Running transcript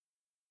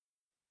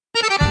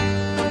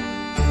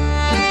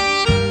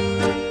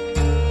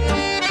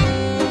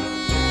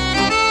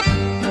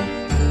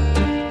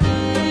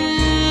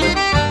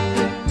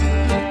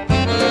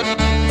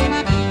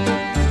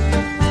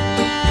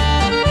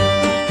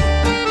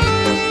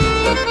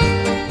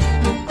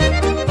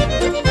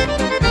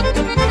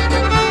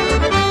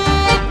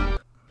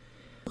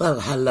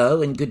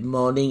Hello and good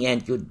morning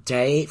and good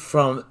day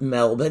from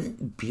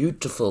Melbourne.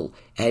 Beautiful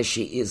as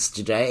she is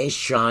today,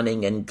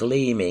 shining and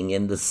gleaming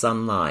in the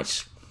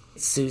sunlight.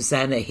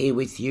 Susanna here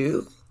with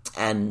you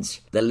and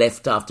the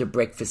Left After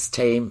Breakfast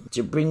team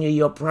to bring you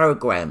your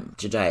program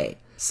today.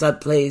 So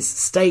please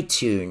stay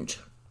tuned.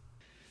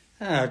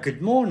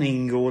 Good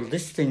morning. You're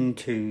listening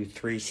to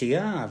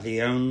 3CR,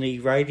 the only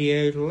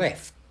radio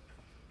left.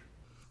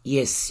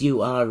 Yes,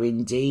 you are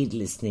indeed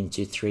listening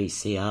to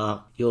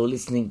 3CR. You're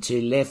listening to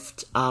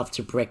Left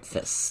After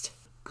Breakfast.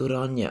 Good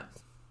on you.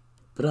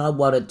 But I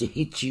wanted to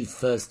hit you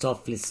first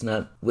off,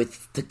 listener,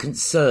 with the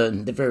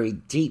concern, the very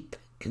deep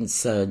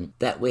concern,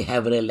 that we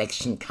have an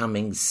election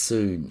coming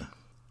soon.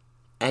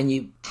 And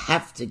you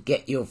have to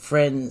get your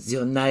friends,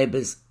 your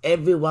neighbours,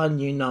 everyone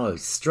you know,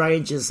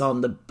 strangers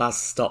on the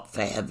bus stop,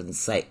 for heaven's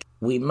sake.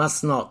 We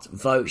must not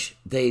vote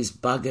these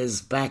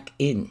buggers back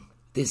in.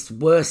 This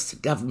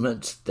worst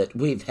government that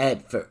we've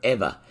had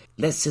forever.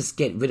 Let's just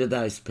get rid of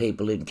those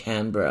people in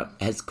Canberra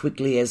as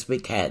quickly as we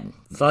can.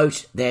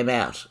 Vote them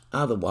out.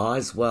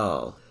 Otherwise,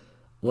 well,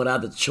 what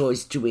other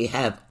choice do we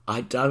have?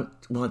 I don't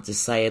want to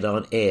say it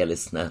on air,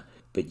 listener,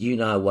 but you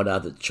know what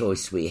other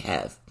choice we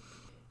have.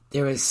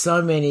 There are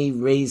so many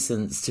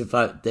reasons to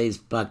vote these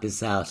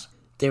buggers out.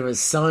 There are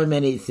so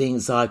many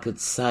things I could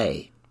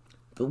say.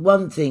 But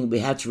one thing we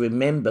have to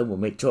remember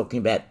when we're talking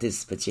about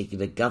this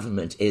particular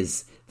government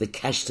is the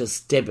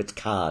cashless debit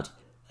card.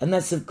 And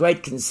that's of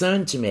great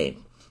concern to me,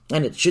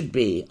 and it should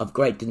be of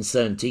great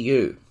concern to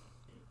you.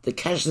 The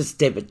cashless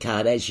debit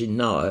card, as you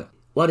know,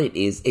 what it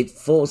is, it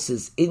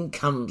forces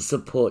income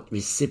support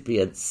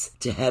recipients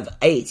to have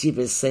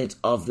 80%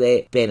 of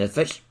their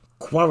benefit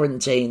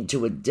quarantined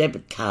to a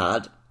debit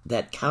card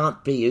that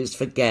can't be used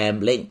for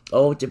gambling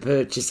or to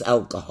purchase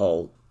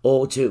alcohol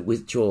or to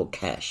withdraw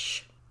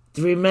cash.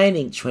 The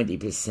remaining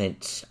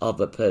 20%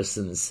 of a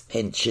person's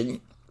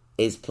pension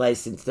is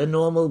placed into the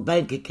normal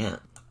bank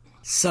account.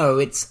 So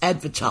it's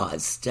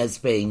advertised as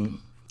being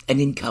an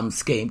income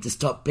scheme to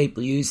stop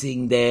people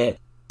using their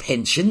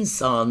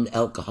pensions on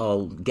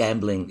alcohol,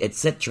 gambling,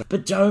 etc.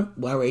 But don't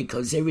worry,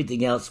 because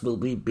everything else will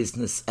be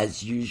business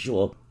as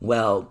usual.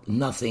 Well,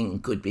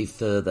 nothing could be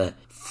further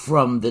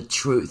from the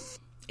truth.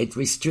 It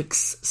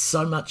restricts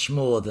so much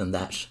more than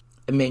that.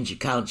 It means you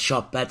can't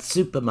shop at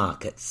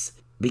supermarkets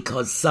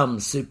because some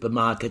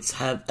supermarkets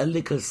have a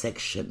liquor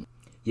section.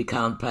 You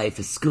can't pay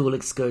for school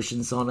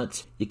excursions on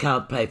it. You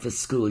can't pay for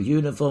school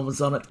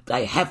uniforms on it.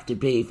 They have to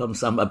be from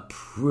some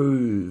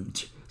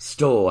approved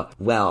store.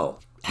 Well,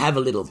 have a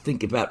little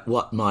think about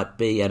what might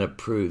be an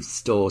approved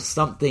store,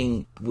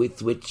 something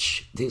with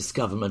which this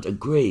government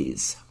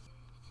agrees.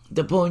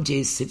 The point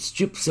is, it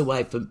strips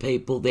away from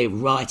people their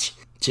right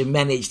to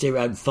manage their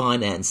own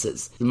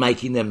finances,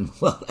 making them,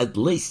 well, at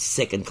least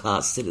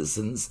second-class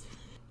citizens,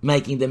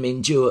 making them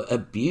endure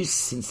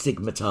abuse and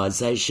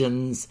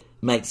stigmatisations,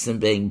 makes them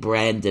being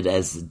branded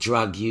as a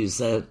drug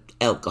user,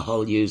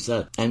 alcohol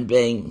user, and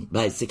being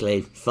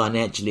basically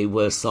financially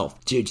worse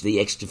off due to the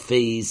extra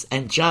fees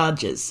and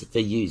charges for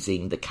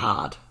using the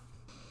card.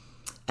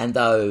 And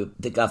though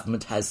the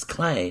government has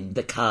claimed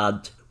the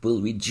card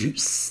will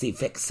reduce the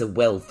effects of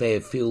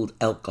welfare-fueled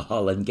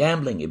alcohol and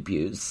gambling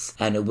abuse,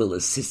 and it will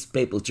assist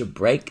people to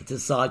break the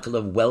cycle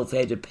of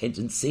welfare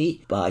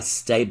dependency by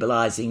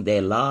stabilising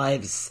their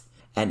lives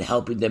and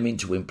helping them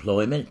into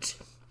employment,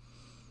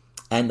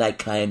 and they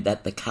claim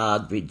that the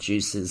card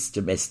reduces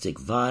domestic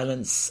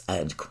violence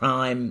and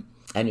crime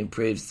and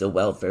improves the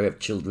welfare of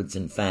children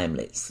and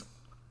families.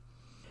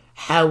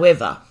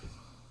 However,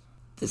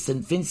 the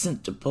St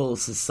Vincent de Paul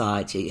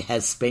Society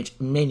has spent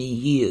many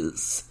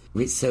years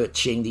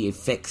researching the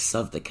effects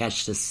of the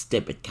cashless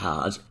debit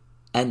card,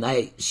 and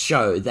they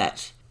show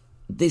that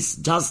this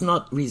does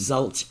not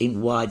result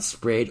in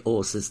widespread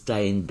or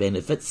sustained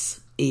benefits,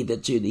 either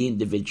to the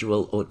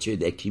individual or to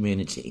their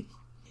community.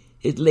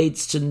 It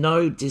leads to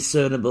no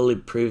discernible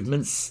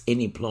improvements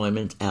in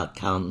employment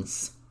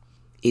outcomes,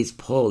 is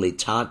poorly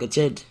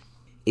targeted,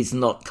 is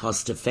not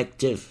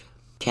cost-effective,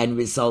 can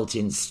result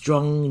in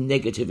strong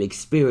negative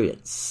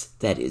experience,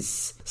 that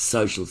is,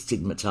 social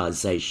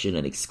stigmatisation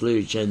and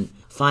exclusion,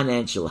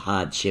 financial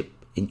hardship,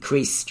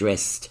 increased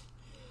stress,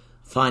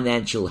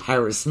 financial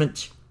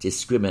harassment,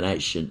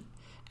 discrimination,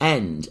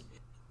 and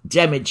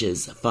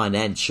damages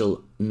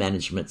financial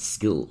management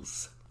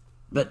skills.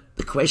 But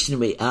the question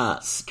we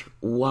ask,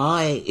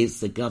 why is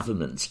the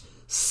government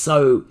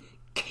so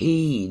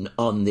keen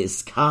on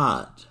this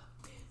card?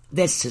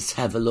 Let's just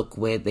have a look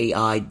where the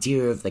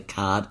idea of the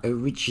card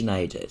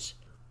originated.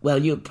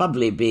 Well, you'll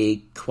probably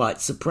be quite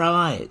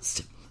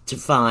surprised to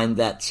find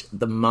that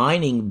the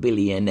mining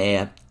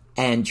billionaire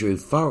Andrew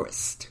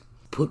Forrest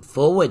put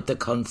forward the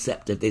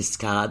concept of this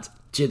card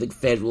to the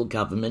federal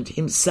government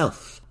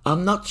himself.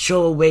 I'm not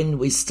sure when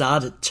we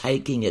started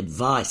taking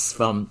advice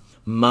from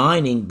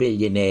mining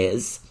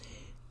billionaires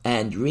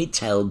and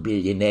retail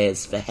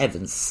billionaires, for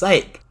heaven's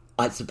sake.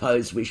 I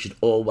suppose we should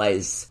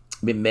always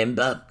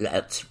remember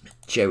that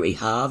Jerry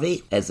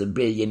Harvey, as a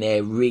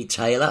billionaire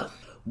retailer,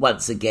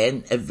 once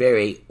again a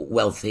very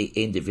wealthy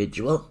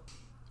individual,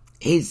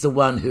 He's the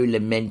one who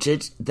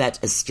lamented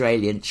that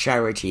Australian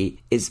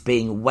charity is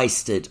being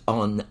wasted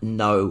on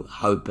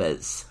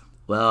no-hopers.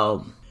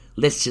 Well,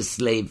 let's just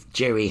leave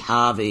Gerry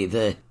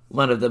Harvey,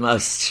 one of the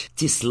most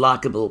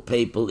dislikable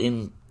people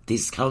in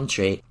this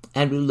country,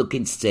 and we'll look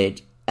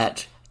instead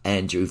at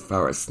Andrew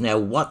Forrest. Now,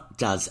 what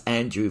does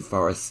Andrew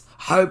Forrest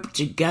hope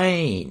to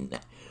gain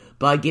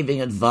by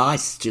giving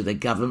advice to the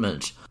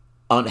government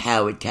on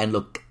how it can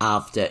look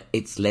after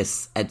its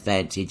less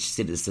advantaged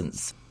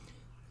citizens?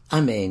 I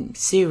mean,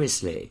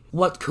 seriously,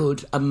 what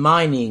could a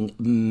mining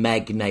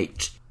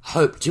magnate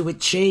hope to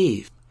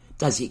achieve?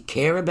 Does he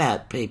care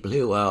about people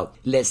who are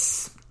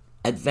less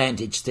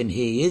advantaged than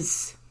he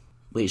is?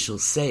 We shall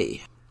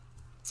see.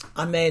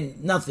 I mean,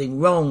 nothing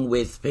wrong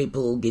with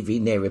people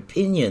giving their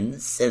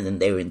opinions,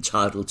 and they're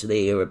entitled to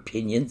their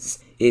opinions,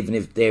 even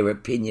if their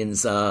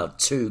opinions are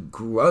too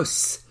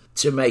gross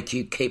to make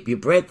you keep your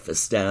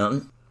breakfast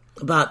down.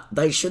 But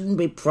they shouldn't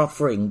be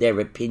proffering their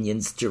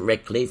opinions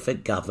directly for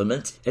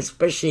government,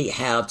 especially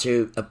how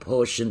to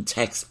apportion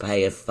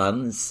taxpayer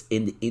funds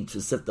in the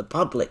interest of the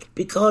public.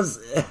 Because,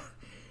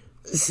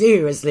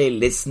 seriously,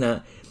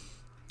 listener,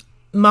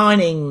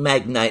 mining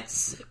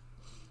magnates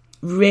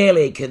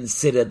rarely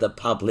consider the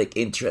public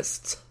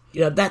interest.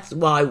 That's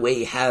why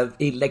we have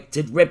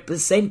elected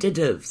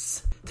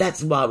representatives.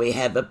 That's why we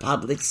have a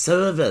public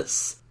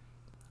service.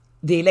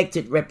 The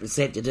elected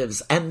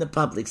representatives and the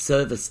public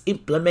service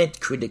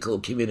implement critical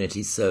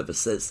community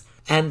services,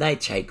 and they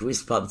take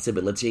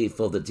responsibility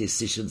for the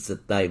decisions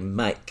that they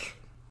make.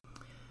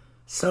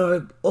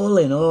 So, all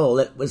in all,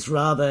 it was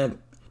rather,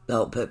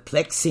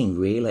 perplexing,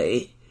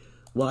 really,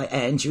 why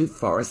Andrew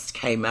Forrest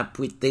came up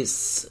with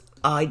this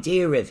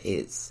idea of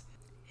his.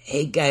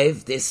 He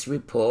gave this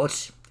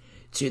report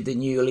to the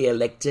newly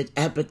elected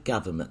Abbott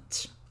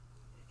government.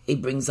 He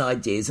brings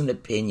ideas and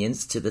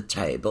opinions to the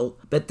table,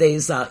 but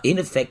these are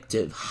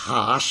ineffective,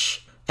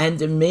 harsh, and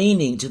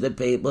demeaning to the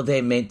people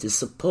they're meant to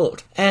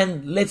support.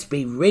 And let's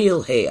be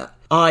real here,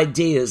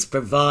 ideas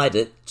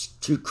provided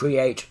to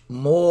create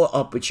more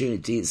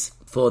opportunities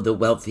for the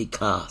wealthy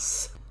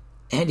class.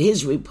 And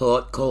his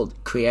report, called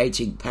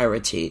Creating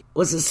Parity,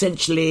 was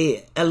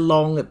essentially a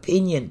long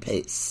opinion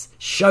piece,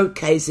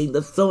 showcasing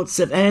the thoughts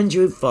of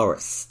Andrew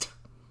Forrest,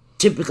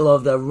 typical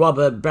of the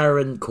robber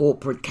baron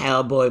corporate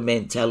cowboy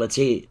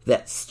mentality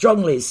that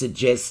strongly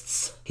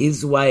suggests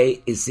his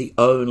way is the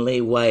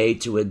only way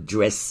to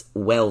address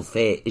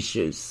welfare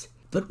issues.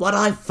 But what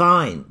I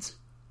find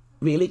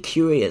really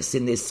curious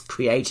in this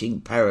Creating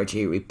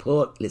Parity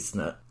report,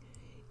 listener,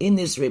 in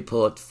this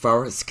report,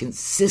 Forrest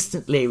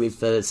consistently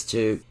refers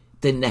to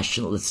the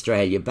National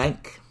Australia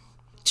Bank,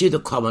 to the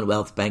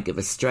Commonwealth Bank of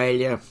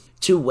Australia,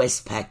 to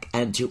Westpac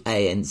and to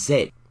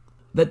ANZ.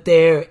 But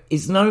there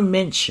is no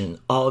mention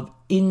of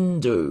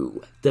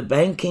Indus, the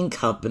banking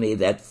company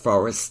that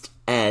Forrest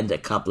and a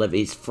couple of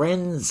his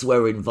friends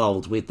were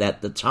involved with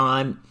at the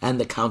time, and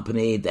the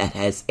company that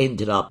has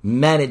ended up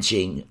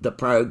managing the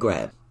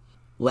program.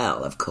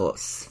 Well, of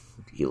course,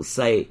 you'll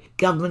say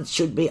governments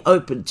should be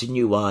open to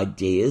new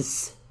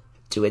ideas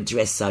to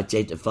address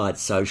identified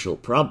social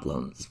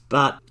problems,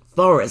 but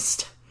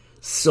Forrest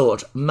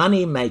sought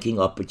money-making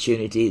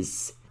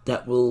opportunities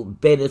that will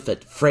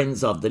benefit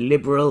friends of the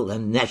Liberal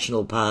and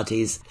National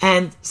parties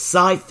and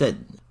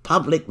siphon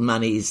public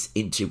monies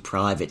into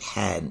private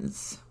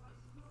hands.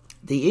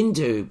 The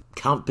Indus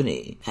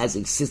company has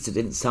existed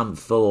in some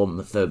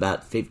form for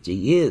about 50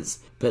 years,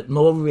 but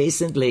more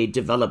recently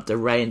developed a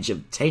range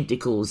of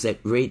tentacles that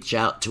reach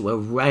out to a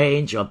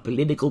range of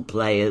political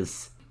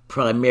players,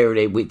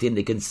 primarily within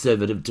the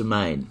Conservative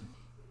domain.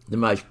 The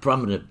most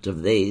prominent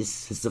of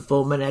these is the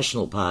former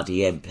National Party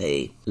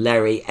MP,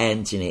 Larry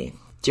Anthony.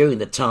 During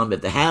the time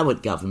of the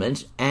Howard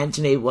government,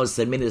 Anthony was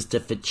the Minister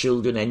for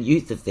Children and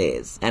Youth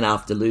Affairs, and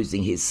after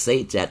losing his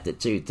seat at the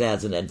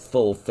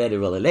 2004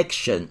 federal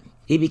election,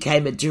 he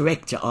became a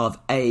director of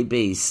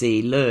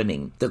ABC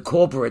Learning, the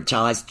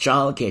corporatised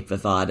childcare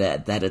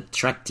provider that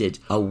attracted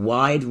a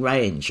wide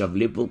range of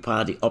Liberal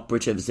Party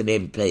operatives and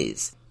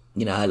MPs,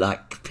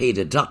 like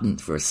Peter Dutton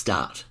for a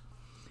start.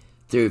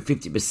 Through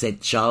 50%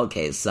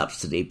 childcare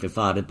subsidy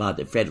provided by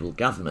the federal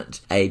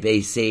government,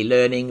 ABC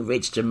Learning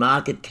reached a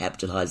market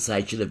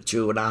capitalisation of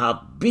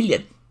 $2.5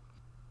 billion.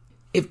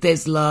 If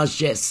there's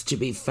largesse to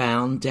be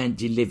found and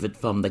delivered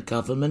from the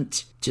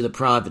government to the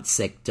private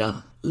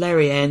sector,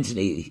 Larry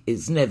Anthony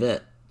is never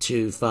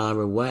too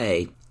far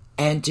away.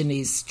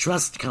 Anthony's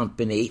trust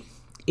company,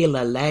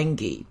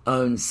 Ilalangi,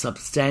 owns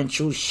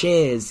substantial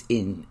shares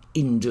in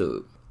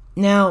Indus.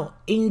 Now,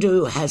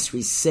 Indus has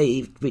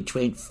received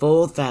between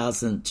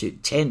 $4,000 to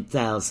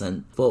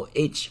 $10,000 for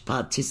each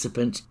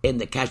participant in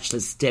the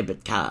cashless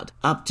debit card.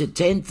 Up to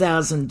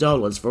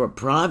 $10,000 for a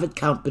private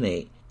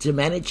company to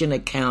manage an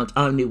account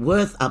only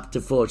worth up to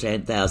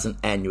 $14,000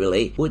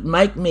 annually would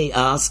make me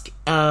ask,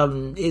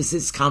 is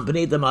this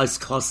company the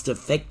most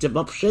cost-effective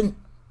option?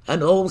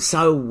 and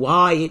also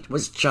why it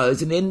was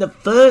chosen in the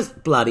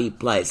first bloody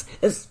place,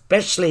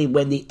 especially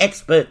when the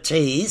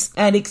expertise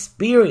and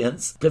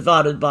experience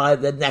provided by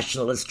the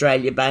National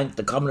Australia Bank,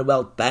 the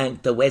Commonwealth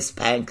Bank, the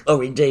Westpac,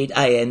 or indeed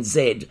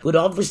ANZ would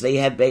obviously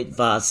have been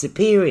far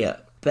superior.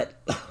 But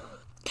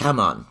come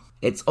on,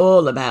 it's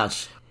all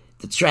about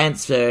the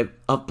transfer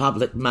of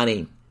public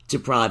money to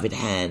private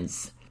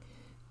hands.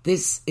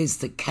 This is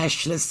the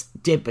cashless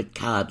debit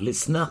card,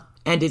 listener,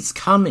 and it's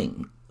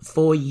coming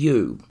for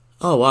you.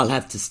 Oh, I'll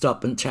have to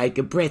stop and take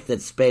a breath.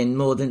 It's been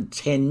more than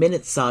 10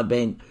 minutes I've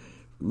been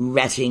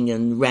ratting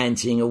and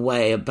ranting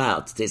away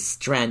about this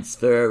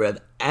transfer of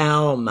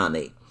our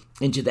money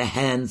into the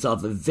hands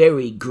of a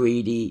very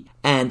greedy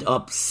and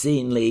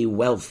obscenely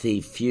wealthy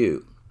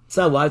few.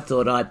 So I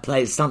thought I'd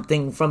play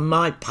something from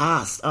my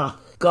past. Oh,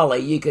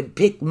 golly, you can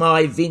pick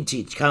my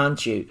vintage,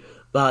 can't you,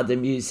 by the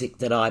music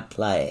that I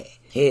play.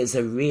 Here's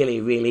a really,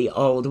 really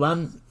old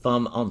one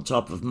from on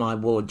top of my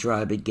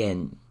wardrobe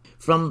again.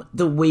 From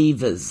The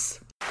Weavers.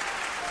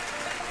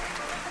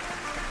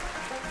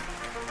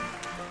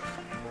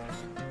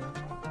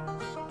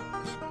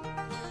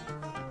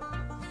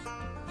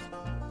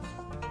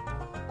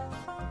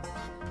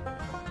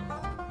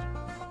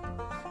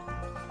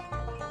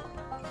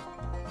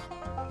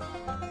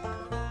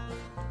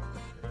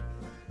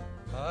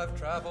 I've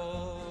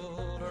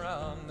traveled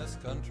around this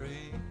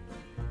country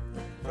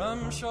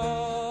from shore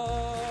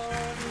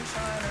to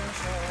shining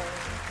shore.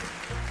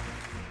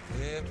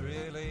 It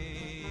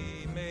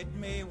really made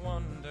me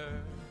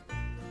wonder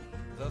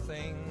the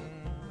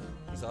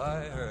things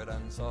I heard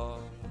and saw.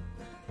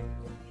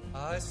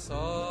 I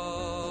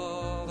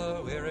saw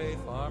the weary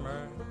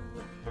farmer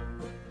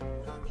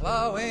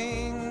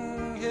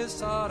plowing his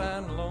sod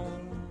and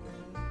loam.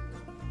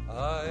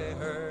 I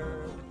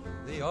heard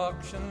the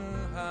auction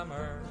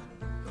hammer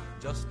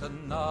just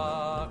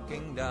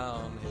a-knocking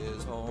down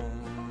his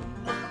home.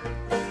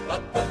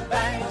 But the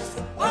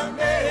banks are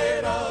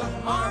made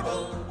of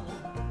marble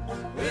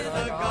with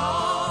a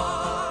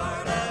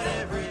guard at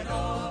every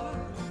door,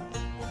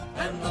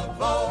 and the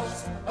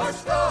vaults are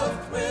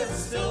stuffed with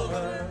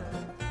silver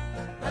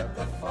that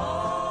the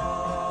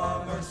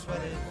farmer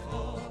sweated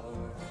for.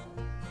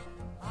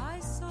 I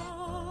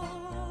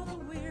saw the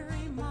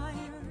weary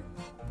miner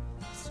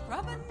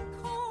scrubbing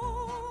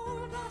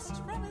coal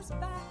dust from his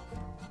back,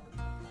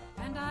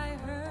 and I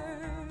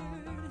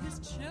heard his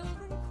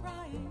children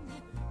crying,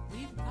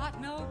 we've got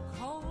no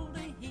coal to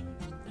heat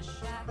the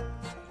shack.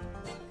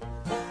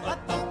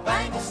 But the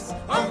banks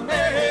are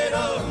made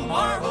of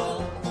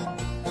marble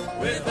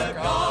with a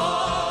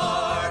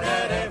guard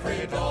at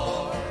every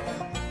door,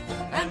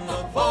 and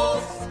the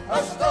vaults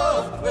are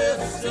stuffed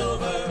with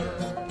silver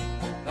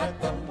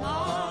that the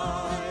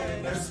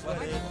miners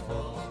sweated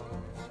for.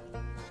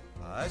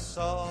 I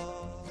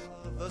saw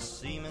the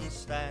seamen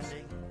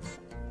standing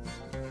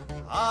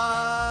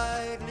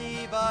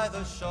idly by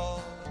the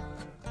shore,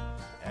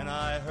 and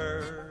I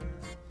heard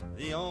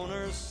the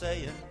owners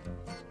saying,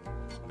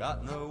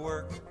 got no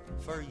work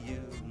for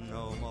you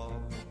no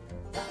more.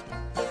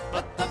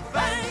 But the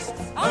banks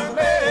are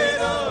made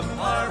of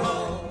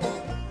marble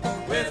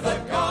with a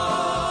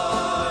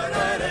guard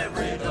at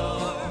every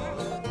door,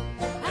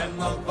 and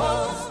the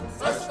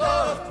vaults are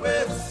stuffed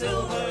with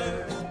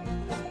silver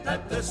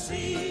that the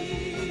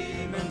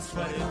seamen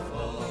sweated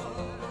for.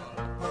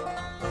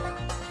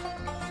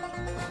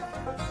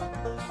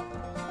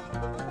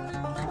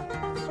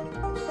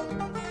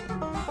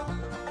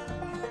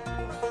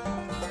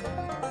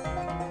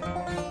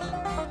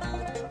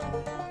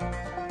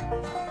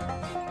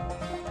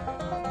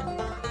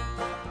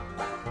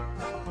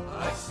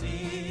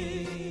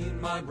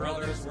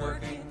 Brothers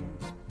working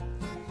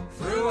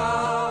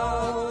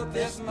throughout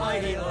this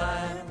mighty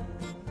land.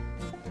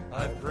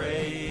 I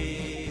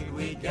prayed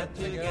we'd get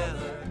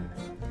together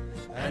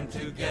and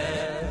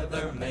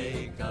together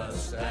make a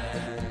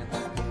stand.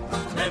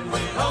 Then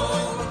we'd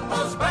own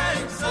those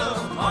banks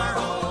of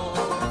marble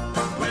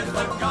with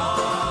a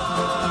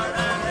guard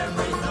at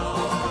every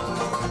door,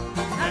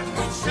 and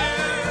we'd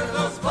share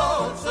those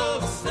vaults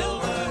of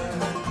silver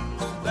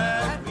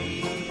that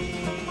we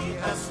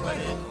have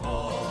sweated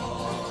for.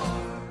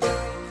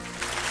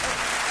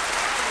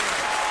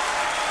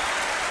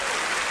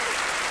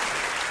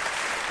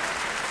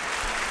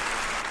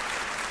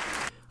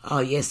 Oh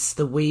yes,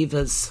 the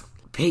Weavers.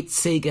 Pete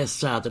Seeger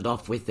started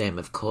off with them,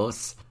 of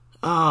course.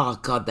 Oh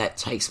God, that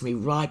takes me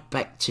right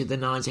back to the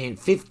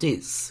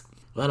 1950s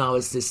when I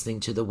was listening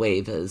to the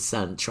Weavers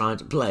and trying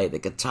to play the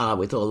guitar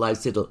with all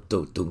those little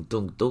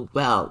do-dung-dung-dung.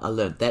 Well, I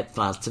learnt that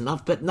fast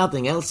enough, but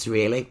nothing else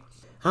really.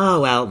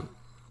 Oh well,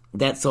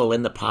 that's all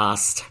in the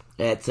past.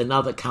 It's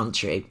another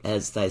country,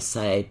 as they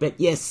say. But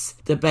yes,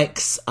 the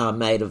Becks are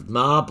made of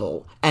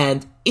marble,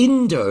 and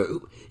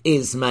Indo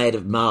is made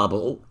of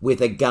marble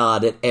with a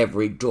guard at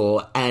every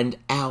door, and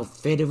our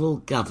federal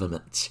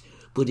government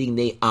putting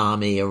the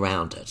army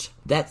around it.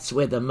 That's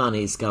where the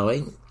money's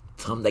going,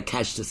 from the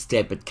cashless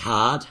debit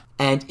card,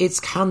 and it's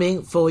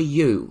coming for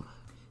you.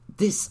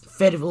 This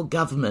federal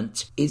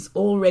government is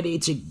all ready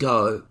to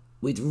go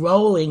with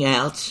rolling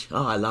out,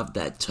 I love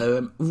that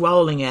term,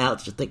 rolling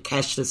out the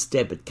cashless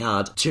debit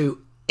card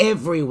to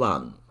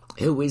everyone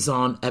who is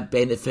on a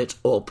benefit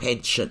or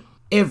pension.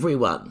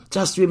 Everyone.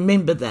 Just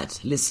remember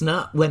that,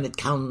 listener, when it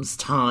comes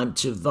time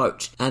to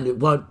vote, and it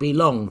won't be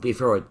long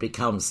before it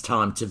becomes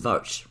time to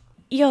vote.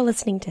 You're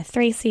listening to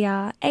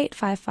 3CR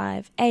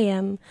 855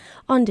 AM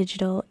on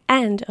digital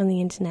and on the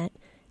internet,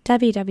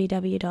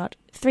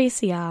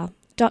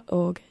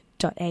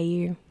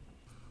 www.3cr.org.au.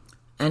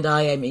 And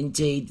I am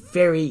indeed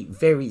very,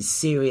 very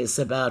serious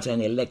about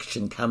an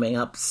election coming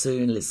up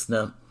soon,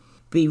 listener.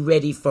 Be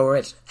ready for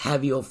it.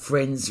 Have your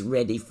friends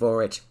ready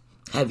for it.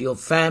 Have your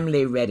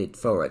family ready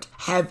for it.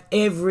 Have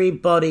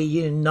everybody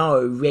you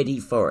know ready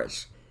for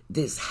it.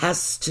 This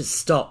has to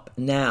stop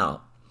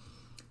now.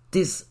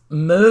 This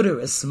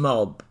murderous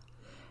mob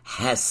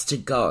has to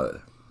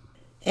go.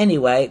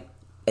 Anyway,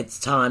 it's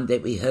time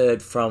that we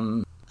heard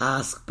from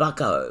Ask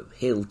Bucko.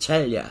 He'll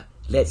tell you.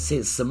 Let's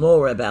hear some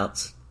more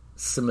about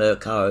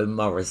Smirko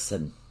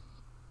Morrison.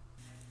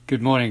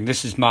 Good morning,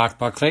 this is Mark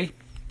Buckley,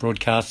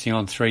 broadcasting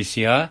on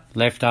 3CR,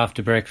 Left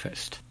After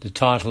Breakfast. The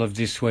title of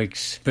this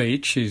week's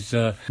speech is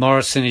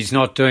Morrison is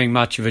not doing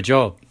much of a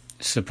job.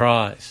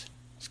 Surprise.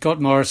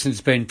 Scott Morrison's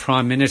been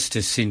Prime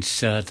Minister since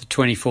the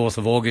 24th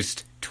of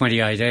August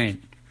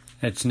 2018.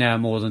 That's now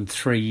more than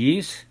 3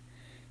 years,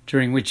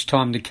 during which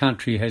time the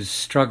country has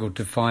struggled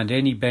to find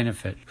any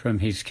benefit from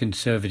his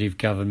Conservative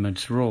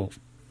government's rule.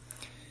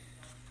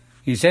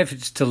 His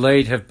efforts to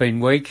lead have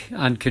been weak,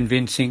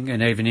 unconvincing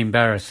and even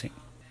embarrassing.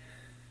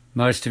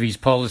 Most of his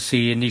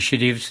policy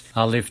initiatives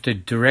are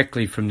lifted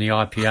directly from the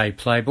IPA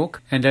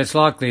playbook, and as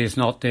likely as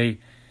not they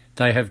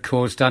have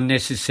caused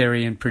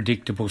unnecessary and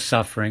predictable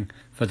suffering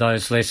for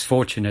those less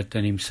fortunate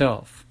than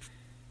himself.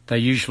 They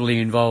usually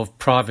involve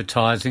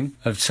privatising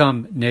of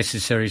some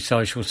necessary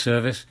social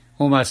service,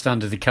 almost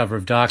under the cover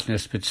of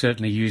darkness, but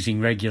certainly using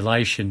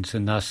regulations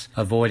and thus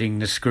avoiding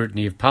the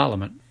scrutiny of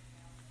Parliament.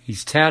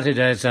 He's touted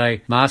as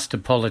a master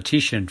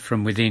politician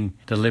from within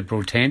the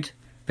Liberal tent,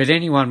 but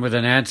anyone with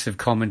an ounce of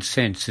common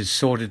sense has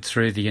sorted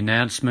through the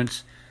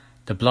announcements,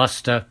 the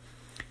bluster,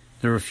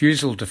 the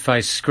refusal to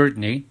face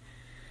scrutiny,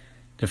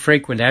 the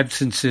frequent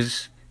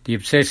absences, the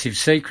obsessive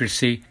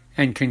secrecy,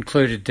 and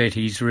concluded that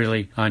he's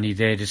really only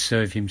there to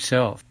serve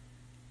himself.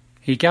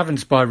 He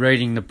governs by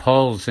reading the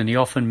polls, and he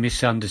often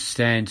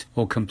misunderstands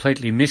or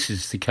completely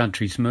misses the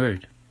country's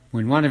mood.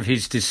 When one of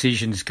his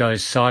decisions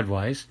goes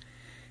sideways,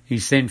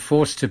 he's then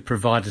forced to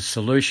provide a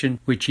solution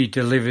which he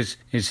delivers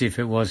as if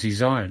it was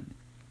his own.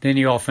 Then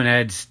he often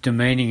adds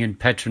demeaning and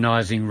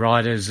patronising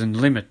riders and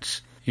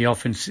limits. He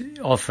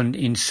often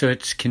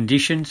inserts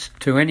conditions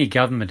to any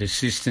government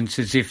assistance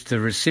as if the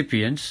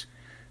recipients,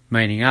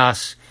 meaning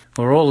us,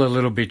 are all a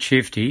little bit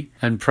shifty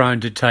and prone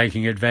to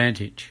taking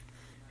advantage.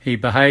 He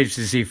behaves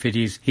as if it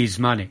is his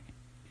money.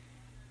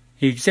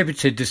 He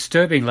exhibits a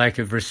disturbing lack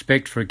of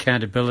respect for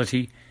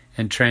accountability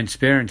and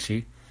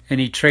transparency, and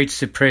he treats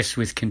the press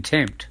with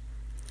contempt.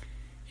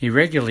 He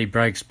regularly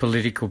breaks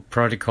political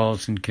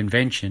protocols and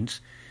conventions,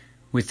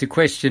 with the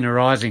question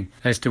arising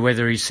as to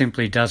whether he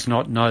simply does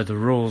not know the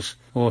rules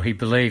or he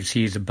believes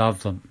he is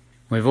above them.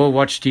 We've all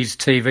watched his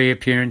TV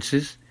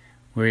appearances,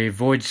 where he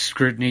avoids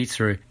scrutiny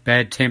through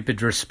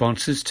bad-tempered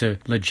responses to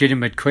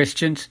legitimate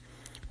questions,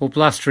 or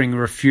blustering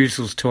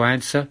refusals to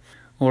answer,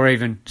 or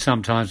even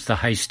sometimes the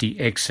hasty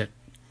exit.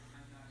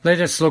 Let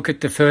us look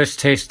at the first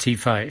test he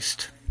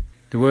faced,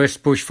 the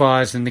worst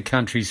bushfires in the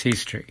country's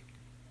history.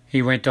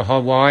 He went to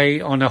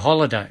Hawaii on a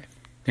holiday.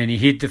 Then he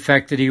hid the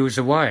fact that he was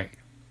away.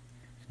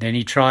 Then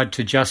he tried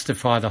to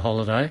justify the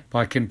holiday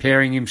by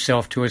comparing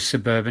himself to a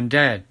suburban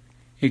dad.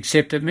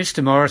 Except that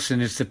Mr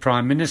Morrison, as the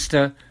Prime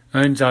Minister,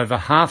 earns over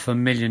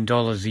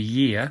 $500,000 a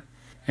year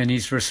and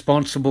is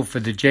responsible for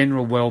the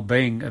general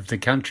well-being of the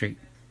country.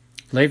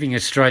 Leaving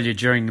Australia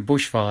during the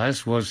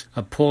bushfires was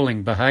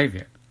appalling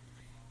behaviour.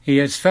 He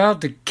has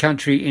failed the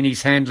country in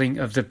his handling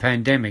of the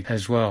pandemic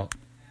as well.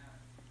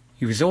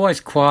 He was always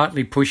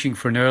quietly pushing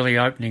for an early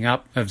opening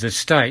up of the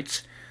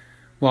states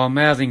while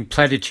mouthing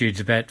platitudes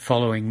about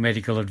following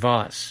medical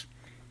advice.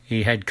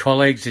 He had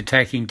colleagues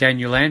attacking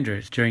Daniel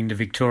Andrews during the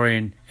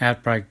Victorian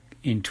outbreak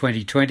in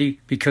 2020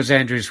 because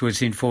Andrews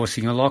was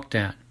enforcing a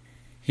lockdown.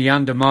 He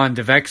undermined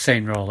the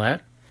vaccine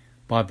rollout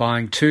by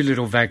buying too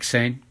little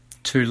vaccine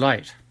too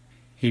late.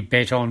 He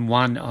bet on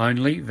one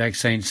only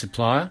vaccine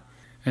supplier,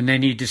 and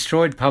then he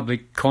destroyed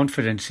public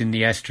confidence in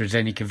the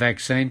AstraZeneca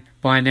vaccine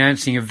by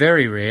announcing a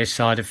very rare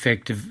side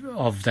effect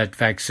of that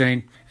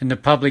vaccine, and the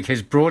public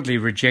has broadly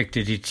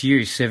rejected its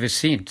use ever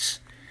since.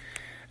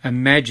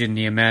 Imagine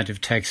the amount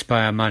of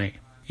taxpayer money.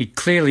 It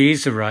clearly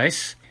is a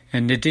race,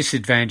 and the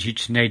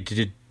disadvantaged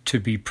needed to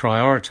be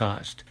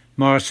prioritised.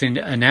 Morrison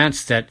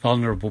announced that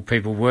vulnerable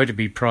people were to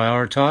be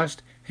prioritised.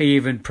 He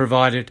even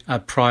provided a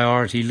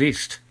priority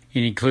list.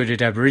 It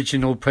included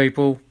Aboriginal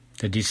people,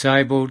 the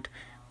disabled,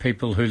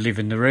 people who live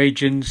in the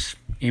regions,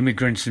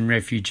 immigrants and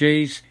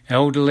refugees,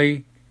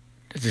 elderly,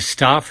 the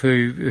staff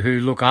who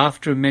look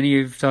after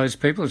many of those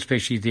people,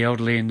 especially the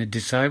elderly and the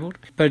disabled.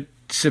 But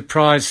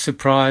surprise,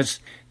 surprise,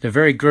 the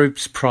very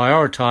groups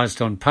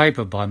prioritised on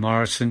paper by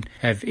Morrison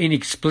have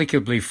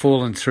inexplicably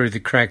fallen through the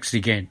cracks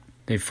again.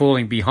 They're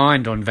falling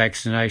behind on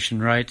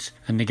vaccination rates,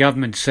 and the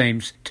government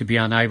seems to be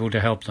unable to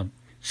help them.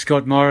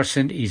 Scott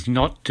Morrison is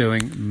not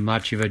doing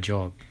much of a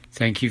job.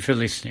 Thank you for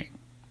listening.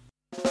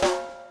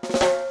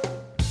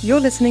 You're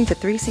listening to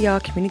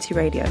 3CR Community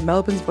Radio,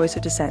 Melbourne's Voice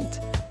of Dissent.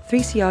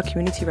 3CR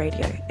Community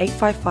Radio,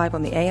 855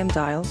 on the AM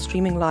dial,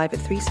 streaming live at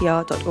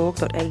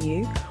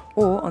 3cr.org.au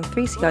or on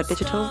 3CR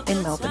Digital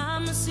in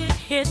Melbourne.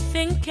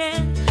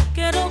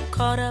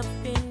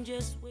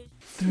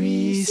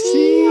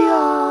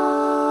 3CR.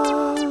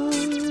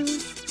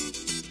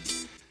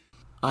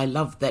 I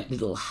love that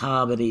little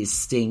harmony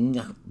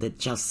sting that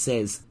just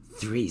says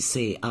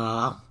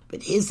 3CR.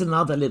 But here's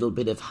another little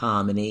bit of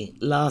harmony.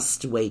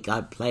 Last week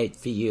I played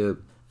for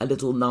you a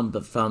little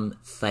number from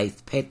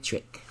Faith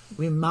Petrick.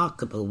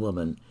 Remarkable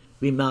woman,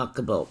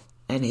 remarkable.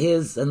 And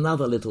here's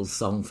another little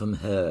song from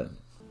her.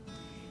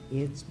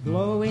 It's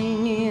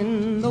blowing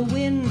in the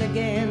wind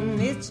again,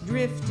 it's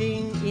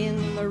drifting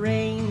in the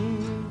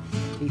rain.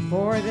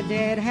 Before the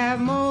dead have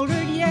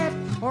mouldered yet,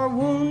 or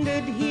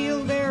wounded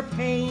heal their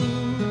pain.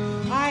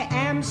 I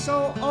am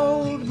so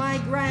old, my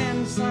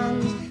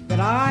grandsons,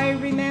 that I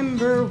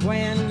remember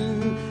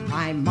when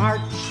I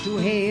marched to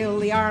hail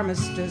the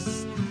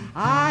armistice.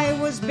 I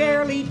was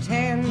barely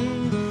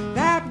 10.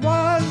 That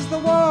was the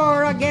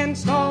war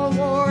against all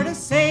war to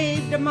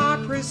save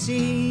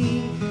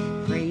democracy.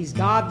 Praise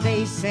God,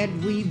 they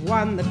said, we've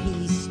won the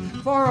peace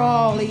for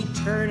all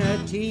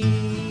eternity.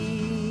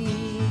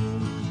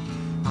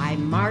 I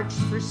marched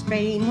for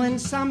Spain when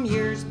some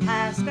years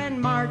passed, and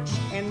marched,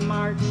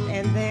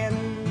 and then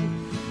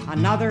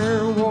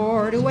another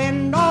war to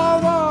end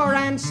all war,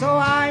 and so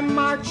I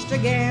marched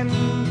again.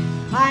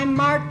 I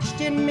marched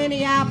in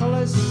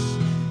Minneapolis,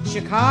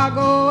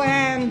 Chicago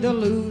and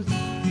Duluth,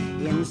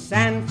 in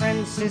San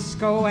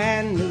Francisco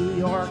and New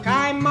York.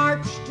 I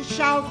marched to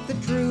shout the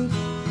truth.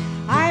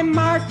 I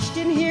marched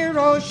in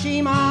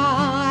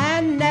Hiroshima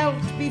and knelt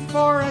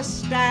before a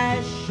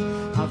stash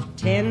of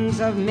tens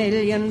of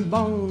million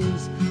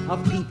bones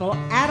of people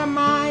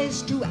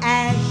atomized to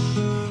ash.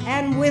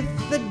 And with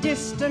the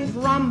distant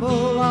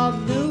rumble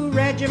of new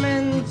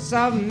regiments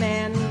of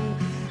men,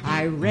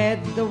 I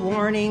read the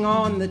warning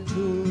on the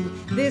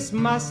tomb, this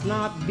must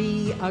not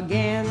be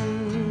again.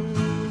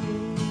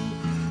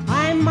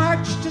 I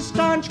marched to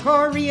staunch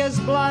Korea's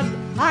blood,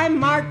 I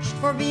marched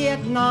for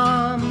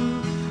Vietnam.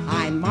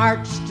 I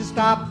marched to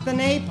stop the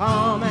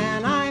napalm,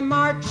 and I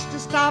marched to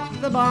stop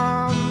the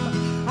bomb.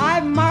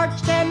 I've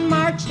marched and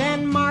marched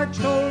and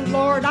marched, oh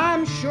Lord,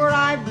 I'm sure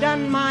I've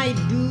done my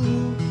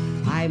due.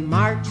 I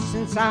marched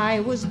since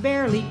I was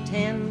barely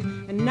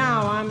 10, and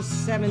now I'm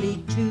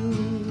 72.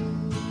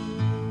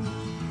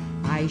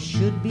 I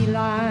should be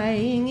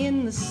lying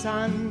in the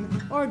sun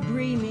or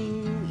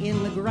dreaming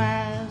in the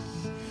grass.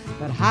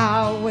 But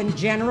how when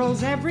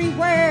generals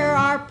everywhere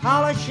are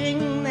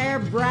polishing their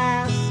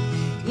brass,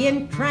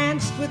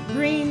 entranced with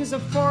dreams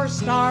of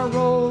 4-star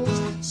rolls,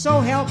 so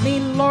help me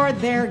Lord,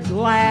 they're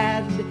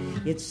glad.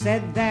 It's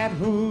said that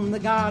whom the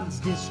gods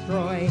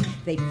destroy,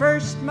 they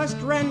first must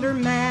render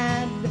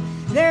mad.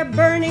 Their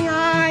burning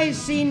eyes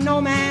see no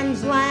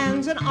man's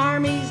lands and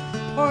armies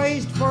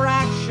poised for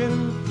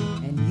action.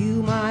 And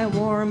you, my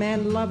warm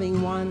and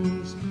loving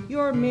ones,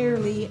 you're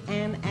merely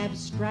an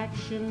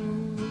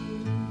abstraction.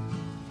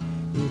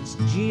 It's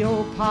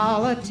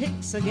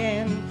geopolitics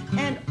again,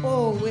 and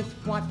oh, with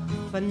what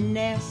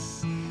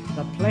finesse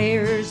the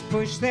players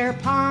push their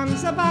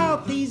pawns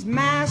about these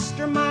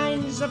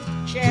masterminds of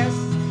chess.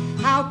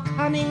 How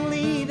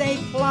cunningly they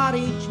plot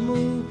each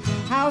move,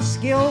 how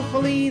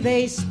skillfully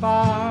they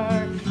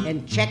spar,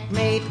 and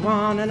checkmate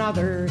one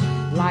another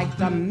like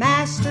the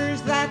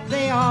masters that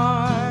they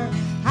are.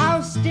 How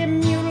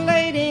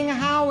stimulating,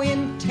 how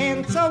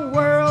intense a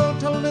world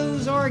to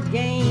lose or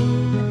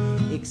gain.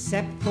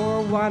 Except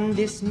for one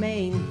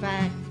dismaying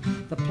fact,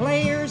 the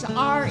players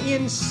are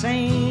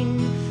insane.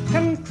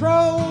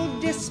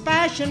 Controlled,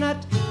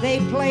 dispassionate, they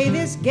play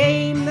this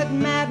game that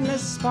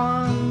madness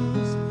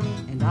spawns.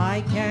 And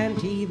I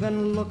can't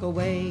even look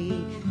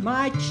away,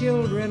 my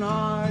children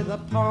are the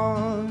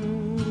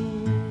pawns.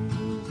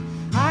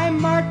 I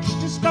marched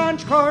to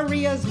staunch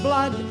Korea's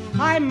blood,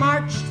 I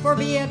marched for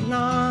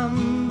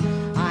Vietnam.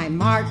 I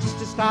marched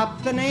to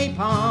stop the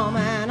napalm,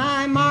 and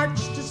I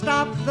marched to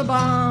stop the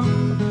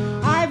bomb.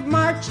 I've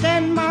marched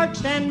and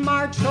marched and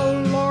marched,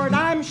 oh Lord,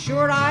 I'm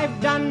sure I've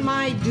done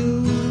my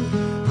due.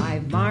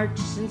 I've marched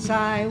since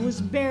I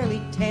was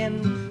barely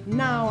 10,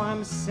 now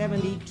I'm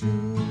 72.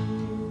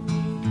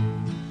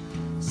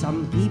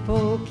 Some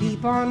people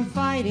keep on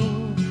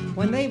fighting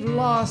when they've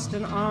lost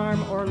an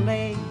arm or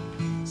leg.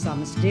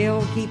 Some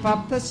still keep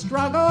up the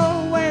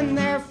struggle when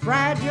they're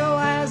fragile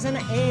as an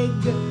egg.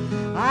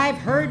 I've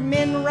heard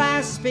men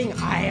rasping,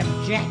 I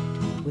object,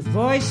 with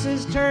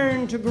voices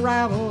turned to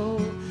gravel.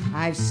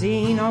 I've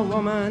seen a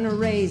woman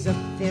raise a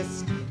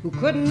fist who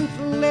couldn't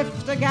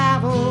lift a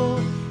gavel.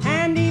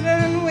 And And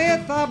even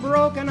with a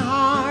broken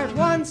heart,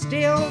 one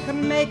still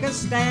can make a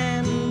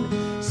stand.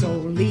 So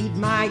lead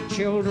my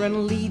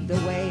children, lead the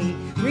way.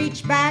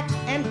 Reach back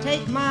and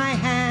take my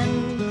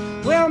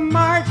hand. We'll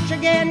march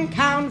again,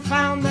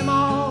 confound them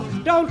all.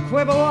 Don't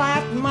quibble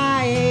at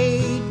my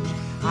age.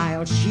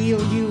 I'll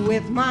shield you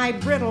with my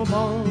brittle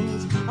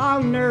bones.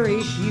 I'll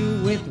nourish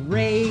you with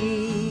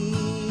rage.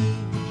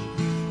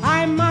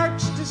 I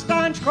marched to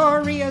staunch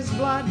Korea's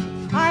blood.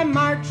 I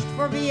marched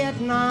for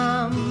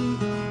Vietnam.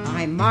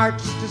 I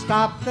marched to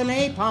stop the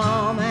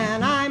napalm,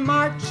 and I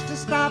marched to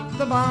stop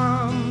the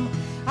bomb.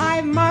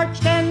 I've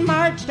marched and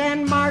marched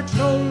and marched,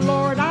 oh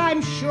Lord,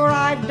 I'm sure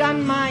I've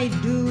done my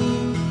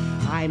due.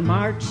 I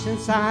marched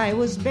since I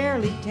was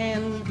barely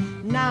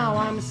 10, now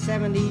I'm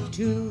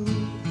 72.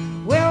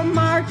 We'll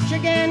march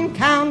again,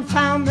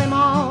 confound them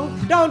all,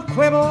 don't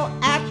quibble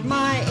at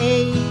my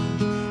age.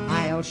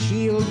 I'll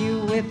shield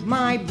you with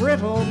my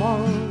brittle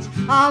bones,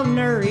 I'll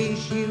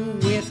nourish you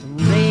with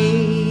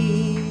rage.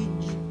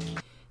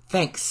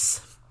 Thanks,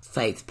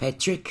 Faith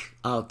Patrick.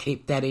 I'll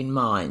keep that in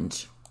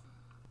mind.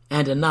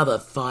 And another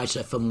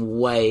fighter from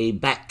way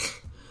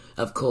back,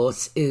 of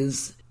course,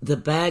 is the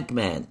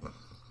Bagman.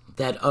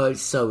 That oh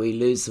so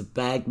elusive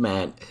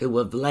Bagman who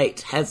of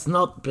late has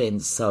not been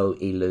so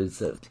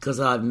elusive because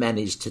I've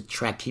managed to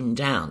track him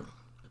down.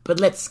 But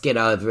let's get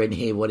over and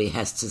hear what he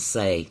has to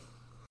say.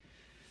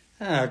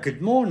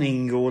 Good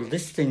morning, you're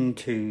listening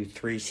to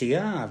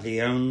 3CR,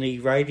 the only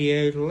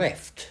radio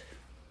left.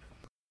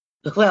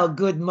 Well,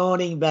 good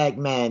morning,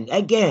 Bagman,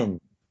 again.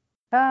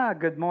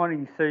 Good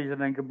morning,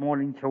 Susan, and good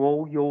morning to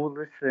all your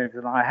listeners.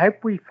 And I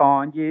hope we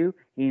find you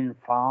in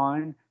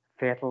fine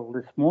fettle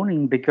this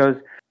morning, because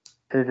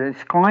the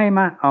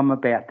disclaimer I'm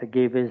about to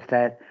give is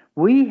that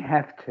we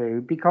have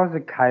to, because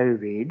of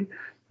COVID,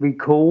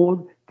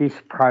 record this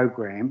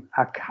program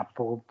a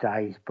couple of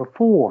days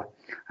before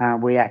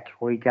we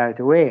actually go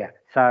to air.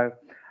 So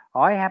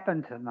I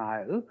happen to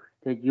know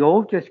that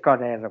you've just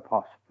got out of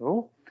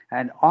hospital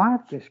and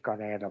I've just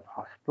got out of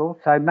hospital.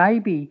 So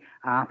maybe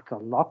after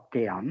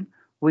lockdown,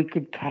 we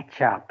could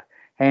catch up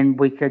and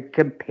we could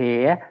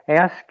compare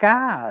our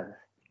scars.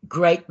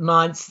 Great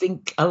minds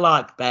think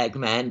alike,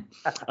 Bagman.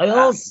 I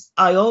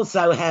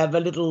also have a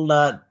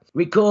little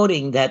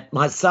recording that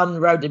my son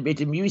wrote a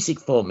bit of music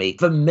for me.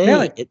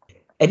 Really?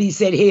 And he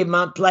said, here,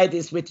 Mum, play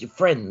this with your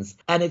friends.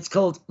 And it's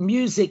called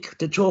Music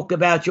to Talk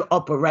About Your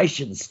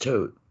Operations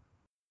Too.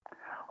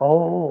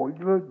 Oh,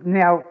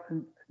 now,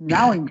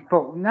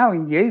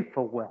 knowing you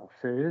full well,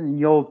 Susan, and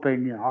you've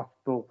been in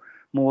hospital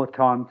more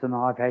times than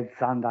I've had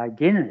Sunday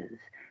dinners,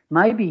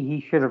 maybe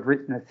he should have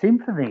written a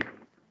symphony.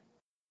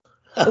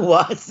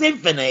 What, a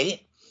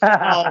symphony?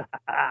 Oh,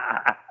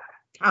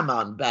 come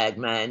on,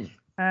 Bagman.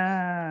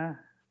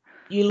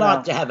 You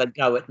like to have a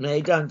go at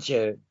me, don't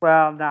you?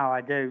 Well, no, I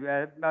do.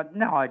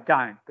 No, I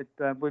don't. But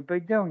we've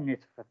been doing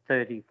this for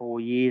 34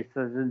 years,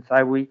 and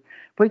so we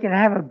can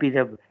have a bit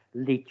of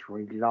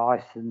literary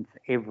license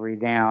every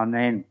now and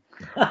then.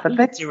 But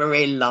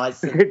literary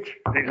license.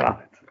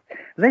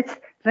 Let's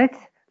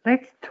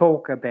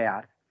talk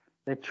about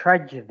the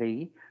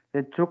tragedy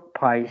that took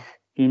place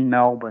in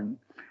Melbourne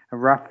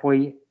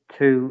roughly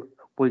 2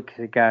 weeks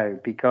ago,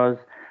 because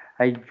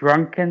a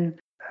drunken,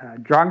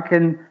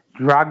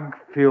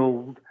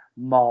 drug-filled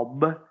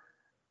mob,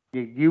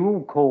 you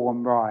will call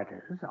them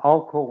rioters,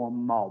 I'll call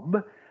them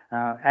mob,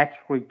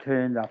 actually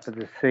turned up at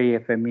the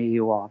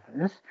CFMEU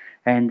office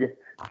and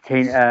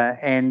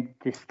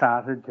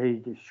started to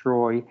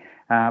destroy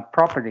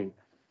property.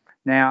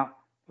 Now,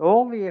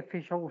 all the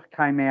officials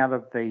came out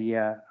of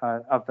the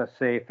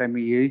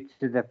CFMEU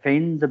to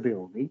defend the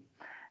building,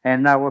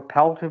 and they were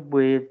pelted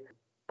with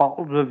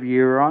bottles of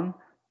urine,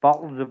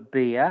 bottles of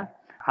beer,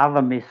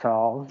 other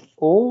missiles,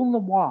 all the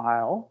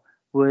while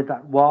they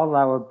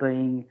were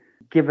being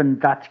given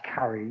Dutch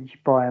courage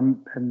by a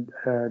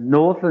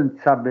northern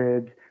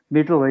suburbs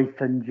Middle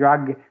Eastern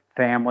drug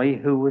family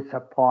who was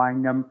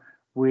supplying them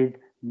with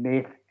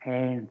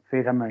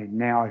methamphetamine.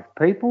 Now, if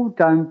people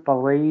don't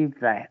believe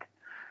that,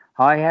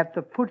 I have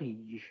the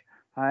footage,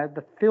 I have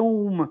the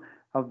film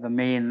of the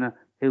men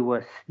who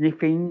were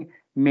sniffing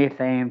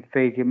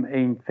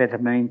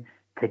methamphetamine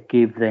to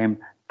give them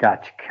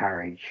Dutch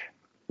courage.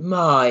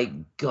 My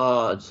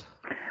God.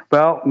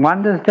 Well,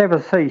 wonders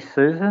never cease,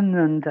 Susan,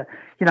 and,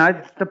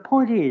 the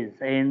point is,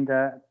 and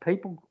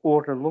people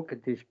ought to look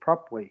at this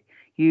properly,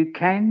 you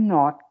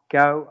cannot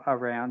go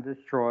around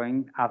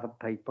destroying other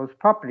people's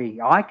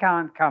property. I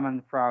can't come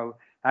and throw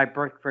a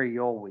brick through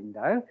your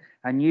window,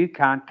 and you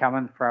can't come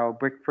and throw a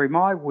brick through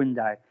my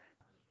window.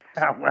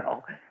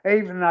 Well,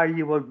 even though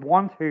you would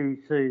want to,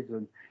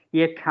 Susan,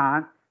 you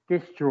can't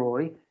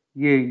destroy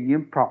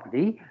union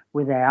property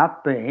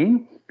without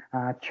being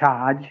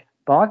charged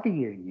by the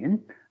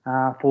union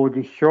for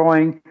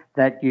destroying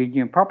that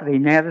union property.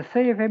 Now, the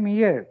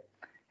CFMEU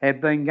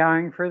have been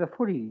going through the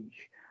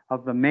footage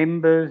of the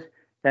members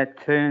that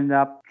turned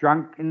up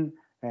drunken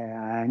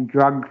and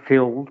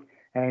drug-filled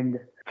and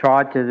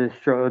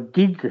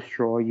did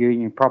destroy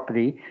union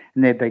property,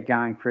 and they've been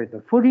going through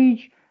the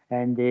footage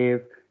and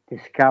they've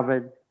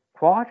discovered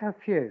quite a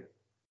few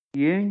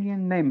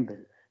union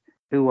members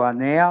who are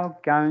now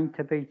going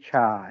to be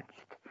charged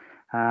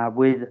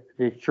with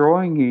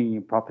destroying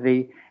union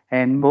property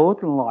and more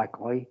than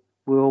likely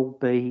will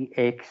be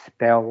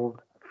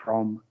expelled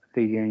from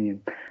the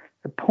union.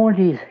 The point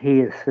is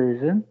here,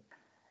 Susan,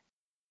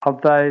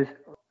 of those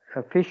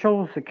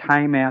officials that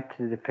came out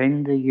to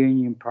defend the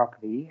union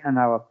property and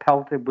they were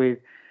pelted with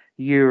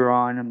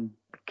urine and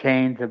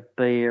cans of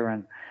beer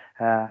and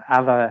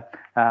other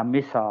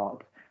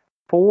missiles,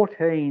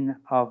 14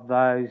 of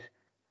those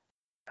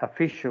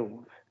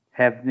officials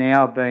have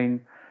now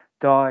been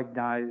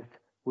diagnosed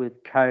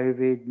with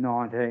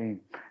COVID-19.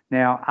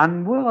 Now,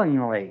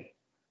 unwillingly,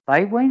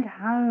 they went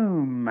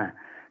home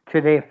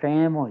to their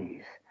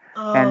families.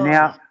 And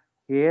now,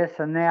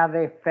 and now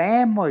their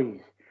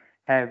families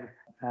have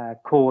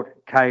caught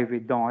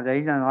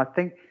COVID-19, and I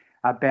think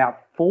about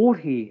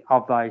 40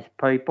 of those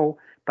people,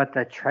 but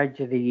the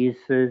tragedy is,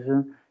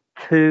 Susan,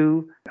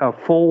 2 or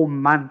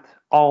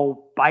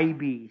 4-month-old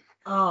babies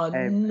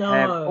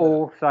have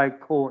also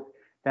caught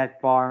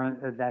that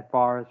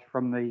virus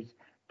from these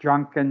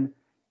drunken,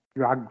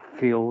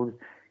 drug-filled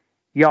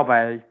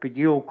yobbos, but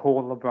you'll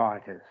call them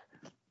rioters.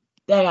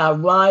 They are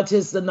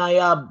rioters and they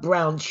are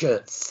brown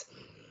shirts.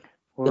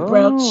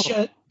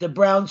 The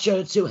brown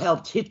shirts who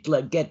helped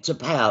Hitler get to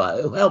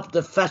power, who helped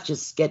the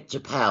fascists get to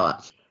power.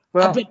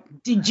 Well,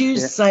 but did you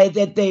say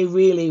that there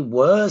really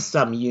were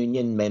some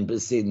union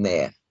members in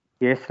there?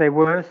 Yes, there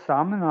were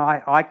some, and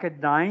I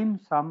could name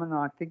some, and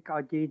I think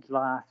I did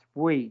last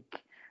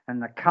week,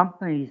 and the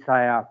companies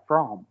they are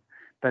from,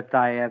 but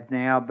they have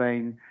now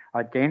been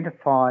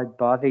identified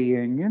by the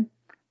union.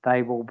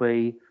 They will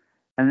be,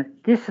 and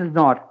this is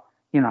not,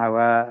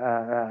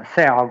 a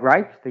sour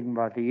grapes thing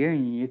by the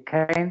union. You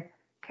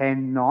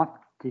cannot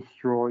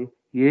destroy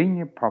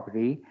union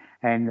property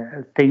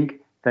and think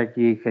that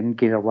you can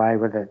get away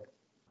with it.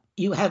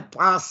 You have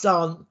passed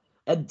on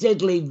a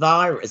deadly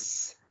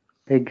virus.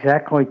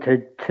 Exactly,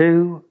 to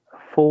 2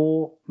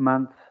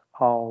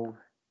 4-month-old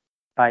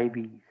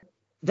babies.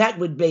 That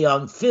would be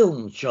on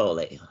film,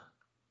 surely.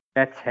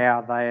 That's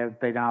how they have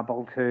been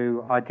able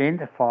to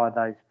identify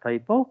those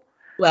people.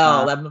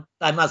 Well,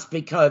 they must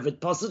be COVID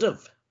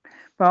positive.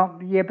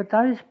 Well, yeah, but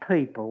those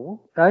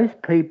people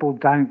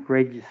don't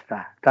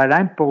register. They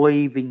don't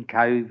believe in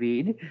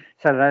COVID,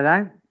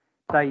 so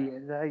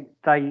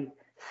they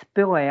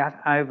spill out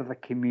over the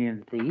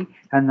community,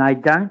 and they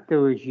don't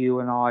do as you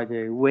and I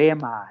do, wear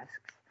masks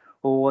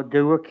or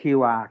do a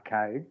QR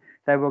code.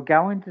 They will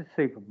go into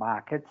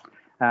supermarkets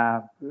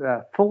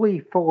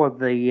fully full of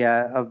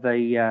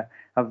the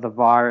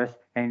virus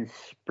and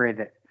spread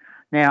it.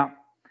 Now,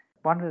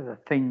 one of the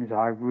things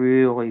I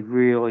really,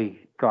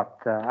 really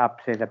got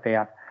upset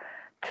about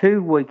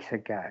 2 weeks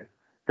ago,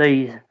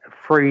 these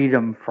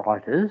freedom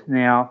fighters,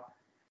 now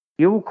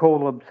you'll call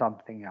them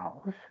something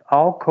else,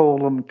 I'll call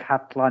them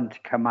cut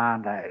lunch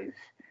commandos,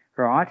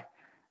 right?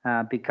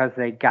 Because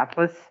they're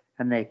gutless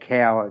and they're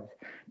cowards.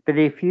 But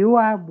if you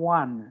are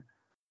one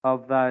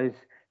of those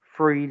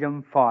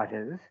freedom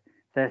fighters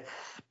that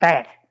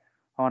spat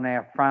on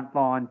our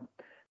frontline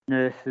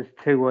nurses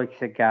 2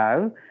 weeks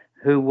ago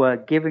who were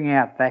giving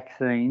out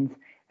vaccines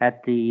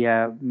at the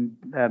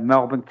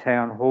Melbourne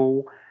Town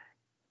Hall,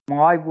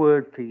 my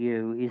word for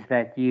you is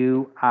that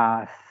you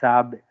are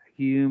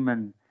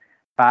subhuman.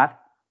 But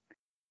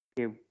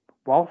you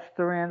waltzed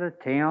around the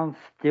town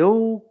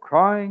still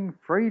crying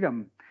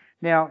freedom.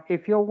 Now,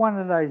 if you're one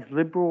of those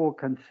liberal or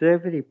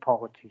conservative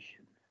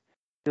politicians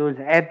who has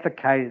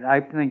advocated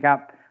opening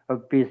up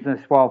of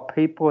business while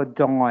people are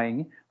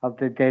dying of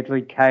the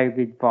deadly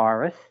COVID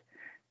virus,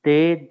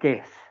 their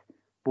deaths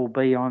will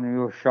be on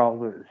your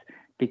shoulders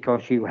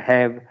because you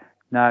have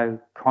no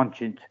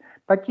conscience.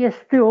 But you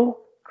still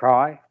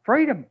cry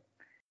freedom.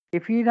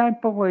 If you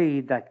don't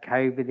believe that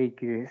COVID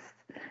exists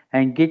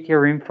and get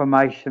your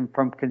information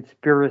from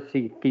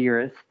conspiracy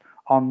theorists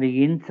on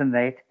the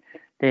internet,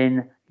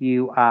 then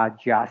you are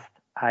just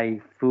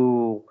a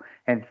fool.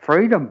 And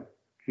freedom,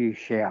 you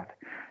shout.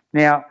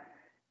 Now,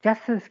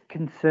 just as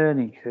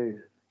concerning too,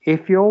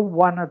 if you're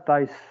one of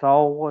those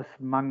soulless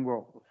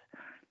mongrels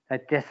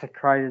that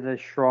desecrated the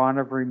Shrine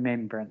of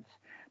Remembrance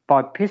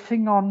by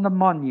pissing on the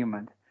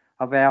monument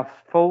of our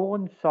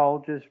fallen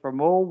soldiers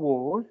from all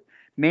wars,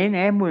 men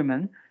and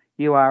women,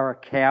 you are a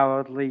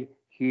cowardly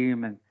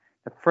human.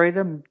 The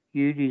freedom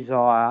you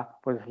desire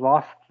was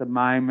lost the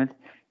moment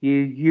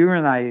you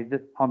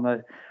urinated on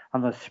the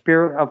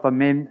spirit of the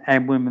men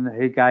and women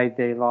who gave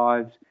their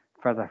lives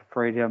for the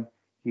freedom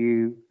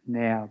you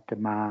now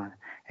demand.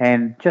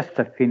 And just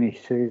to finish,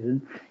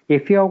 Susan,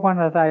 if you're one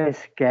of those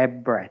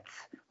scab rats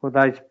or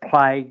those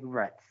plague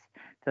rats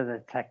that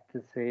attacked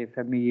the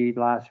CFMEU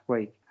last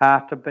week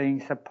after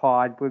being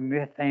supplied with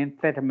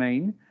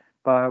methamphetamine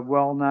by a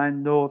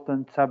well-known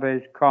northern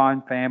suburbs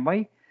crime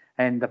family,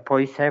 and the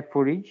police have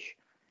footage,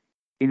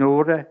 in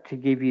order to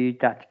give you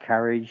that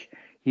courage,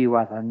 you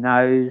are the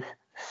nose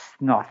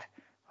snot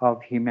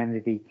of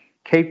humanity.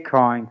 Keep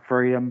crying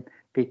freedom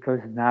because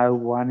no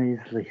one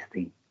is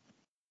listening.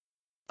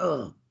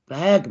 Oh,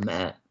 bad,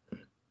 Matt.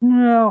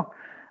 Well,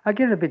 I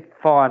get a bit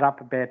fired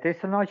up about this,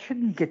 and I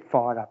shouldn't get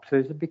fired up,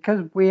 Susan,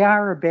 because we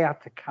are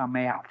about to come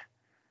out.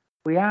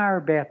 We are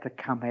about to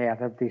come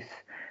out of this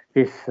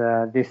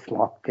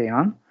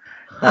lockdown.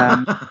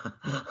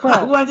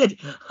 I wondered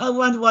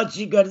what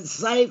you got to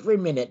say for a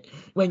minute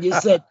when you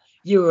said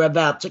you were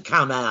about to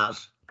come out.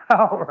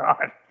 All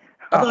right.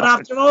 I thought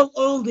after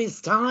all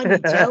this time, he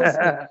tells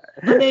me.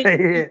 I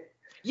mean,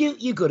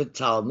 you could have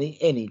told me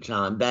any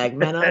time,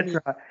 Bagman.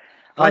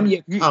 I'm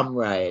your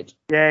comrade.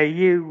 Yeah,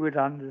 you would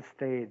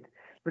understand.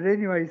 But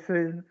anyway,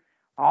 Susan,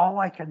 all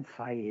I can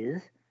say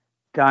is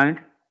don't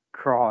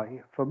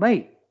cry for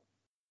me.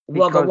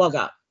 Wagga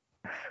wagga.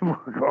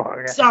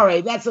 Wagga.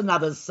 Sorry, that's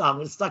another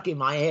song. It's stuck in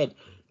my head.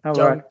 All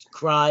Don't right.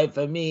 cry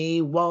for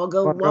me,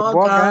 wagga Wagga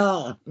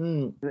wagga.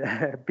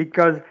 wagga.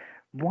 Because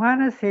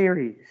Buenos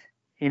Aires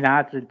in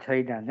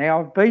Argentina, now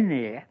I've been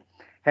there,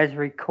 has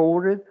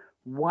recorded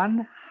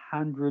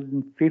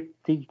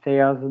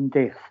 150,000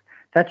 deaths.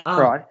 That's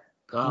right.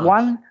 Gosh.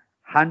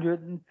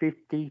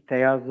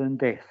 150,000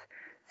 deaths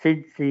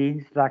since the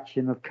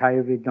introduction of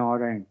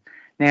COVID-19.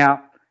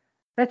 Now,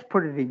 let's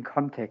put it in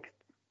context.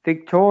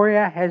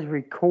 Victoria has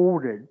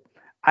recorded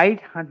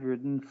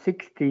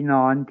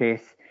 869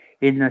 deaths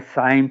in the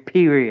same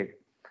period.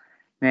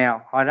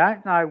 Now, I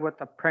don't know what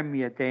the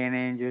Premier, Dan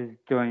Andrews, is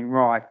doing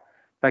right,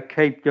 but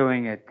keep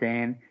doing it,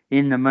 Dan.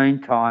 In the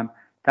meantime,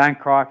 don't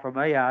cry for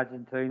me,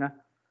 Argentina.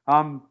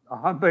 I'm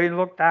being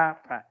looked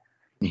after.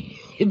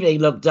 You're being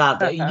looked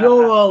after.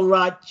 You're all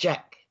right,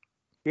 Jack.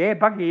 Yeah,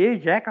 bugger you,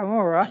 Jack. I'm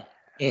all right.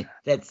 Yeah,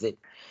 that's it.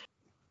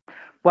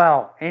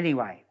 Well,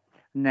 anyway,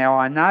 now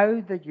I know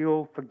that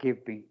you'll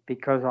forgive me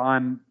because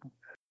I'm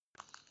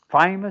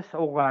famous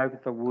all over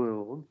the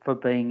world for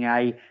being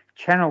a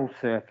channel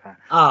surfer.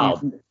 Oh.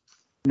 And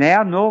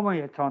now, normally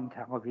it's on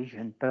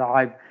television, but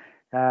I've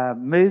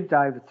moved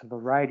over to the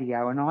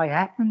radio, and I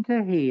happened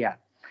to hear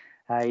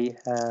a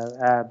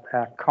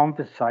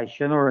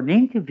conversation or an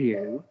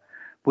interview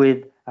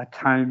with a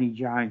Tony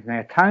Jones.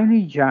 Now,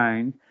 Tony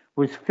Jones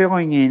was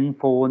filling in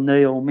for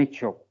Neil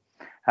Mitchell.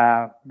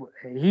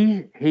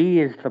 He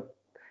is the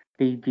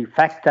de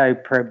facto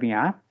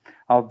Premier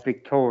of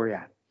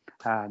Victoria,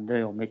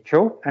 Neil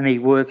Mitchell, and he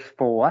works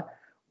for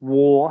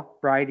War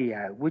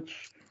Radio,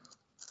 which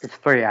is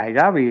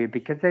 3AW,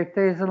 because if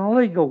there's an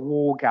illegal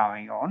war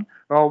going on,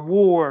 or a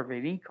war of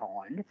any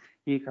kind,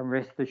 you can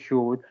rest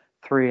assured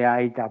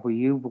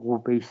 3AW will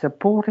be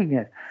supporting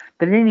it.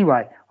 But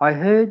anyway, I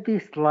heard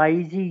this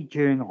lazy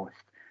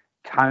journalist,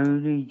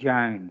 Tony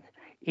Jones,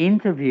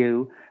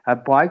 interview a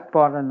bloke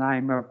by the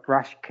name of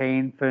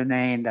Ruskan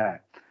Fernando.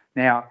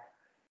 Now,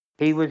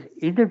 he was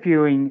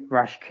interviewing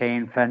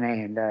Ruskan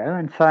Fernando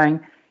and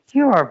saying,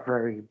 "You're a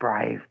very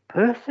brave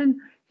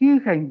person. You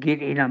can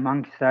get in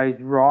amongst those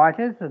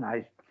writers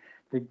and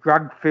the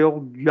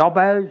drug-filled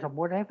yobbos and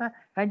whatever,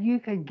 and you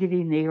can get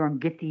in there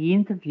and get the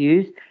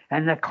interviews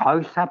and the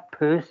close-up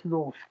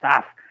personal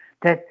stuff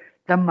that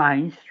the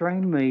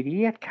mainstream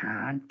media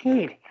can't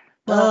get."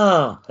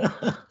 Well,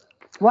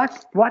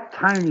 what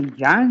Tony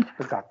Jones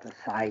forgot to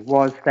say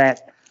was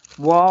that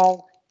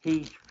while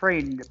his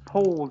friend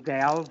Paul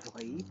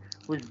Dowsley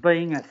was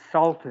being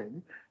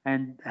assaulted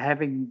and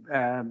having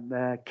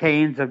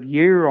cans of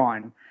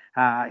urine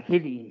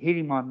hit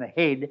him on the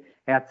head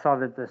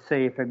outside of the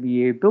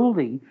CFMU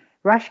building,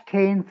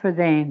 Ruskan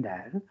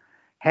Fernando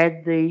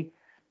had the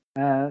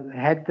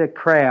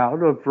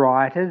crowd of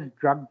rioters,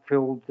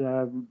 drug-filled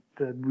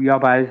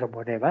yobbos or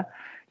whatever,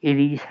 in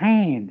his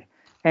hand.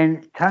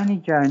 And Tony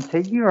Jones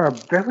said, "You're a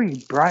very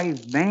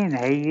brave man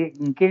here. You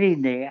can get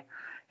in there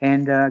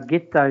and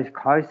get those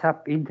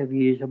close-up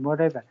interviews and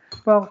whatever."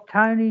 Well,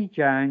 Tony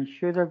Jones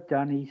should have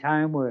done his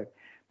homework,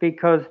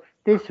 because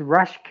this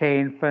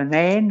Ruskan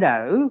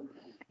Fernando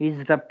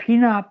is the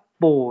pin-up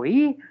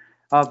boy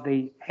of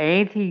the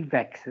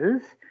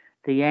anti-vaxxers,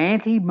 the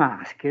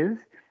anti-maskers,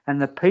 and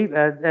the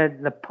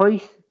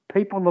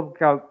people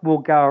will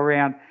go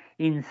around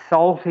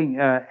assaulting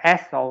our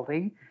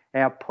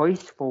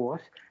police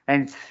force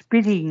and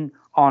spitting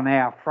on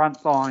our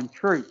frontline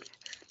troops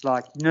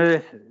like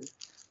nurses.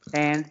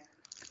 And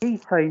he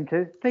seemed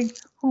to think,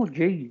 "Oh,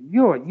 gee,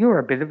 you're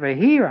a bit of a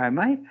hero,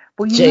 mate."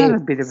 Well, you're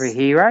not a bit of a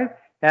hero.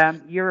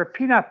 You're a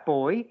pin-up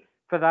boy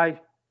for those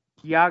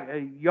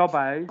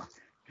yobbos,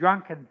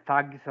 drunken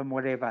thugs and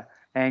whatever,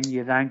 and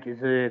you don't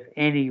deserve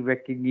any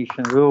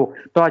recognition at all.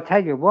 But I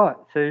tell you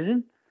what,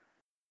 Susan,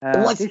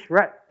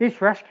 this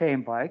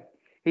Ruskan bloke,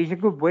 he's a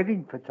good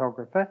wedding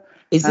photographer.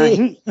 Is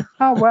he?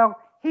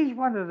 He's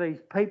one of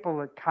these people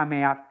that come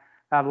out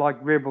like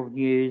Rebel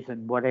News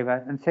and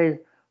whatever and says,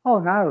 "Oh,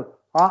 no,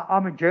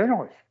 I'm a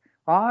journalist.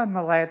 I'm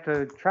allowed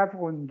to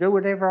travel and do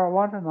whatever I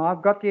want, and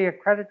I've got the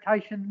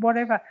accreditation,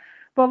 whatever."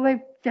 Well,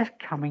 they're just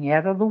coming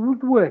out of the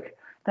woodwork.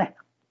 They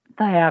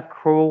are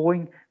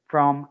crawling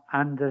from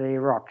under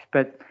their rocks.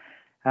 But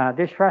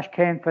this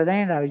Ruskan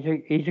Fernando,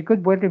 he's a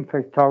good wedding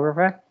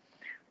photographer.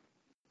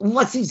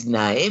 What's his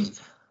name?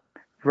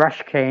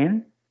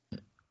 Ruskan.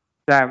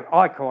 So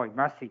I call him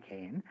Rusty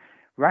Can.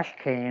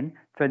 Ruskan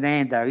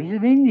Fernando. He's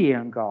an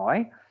Indian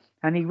guy,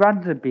 and he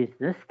runs a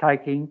business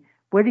taking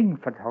wedding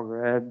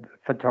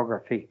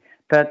photography.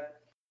 But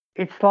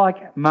it's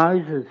like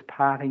Moses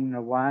parting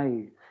the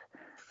waves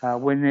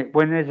when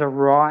there's a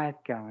riot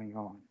going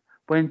on,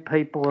 when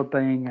people are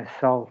being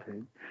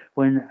assaulted,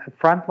 when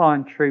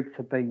frontline troops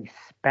are being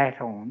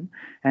spat on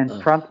and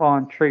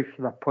frontline troops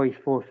of the police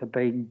force are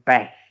being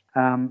bashed.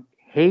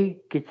 He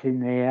gets in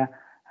there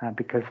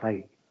because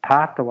they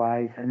part the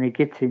ways, and he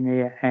gets in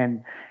there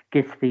and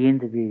gets the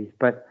interviews.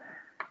 But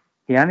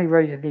the only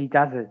reason he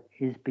does it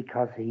is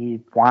because he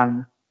is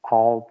one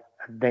of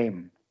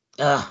them.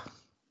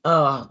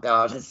 Oh,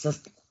 God, it's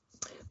just...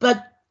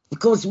 But, of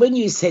course, when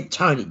you said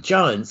Tony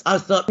Jones, I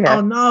thought,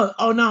 oh,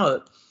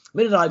 no.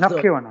 When did I Not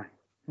thought? Q&A.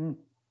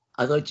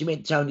 I thought you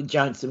meant Tony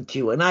Jones from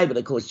Q&A, but,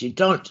 of course, you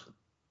don't.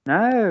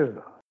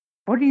 No.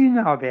 What do you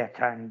know about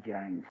Tony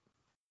Jones?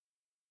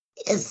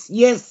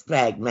 Yes,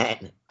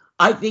 Bagman.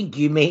 I think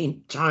you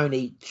mean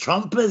Tony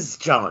Chompers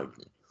Jones.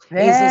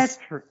 That's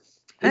true.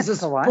 He's a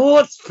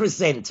sports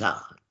presenter.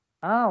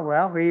 Oh,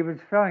 well, he was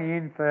filling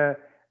in for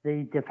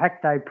the de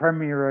facto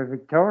Premier of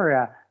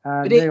Victoria,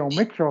 Neil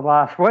Mitchell,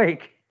 last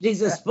week.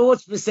 He's a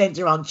sports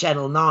presenter on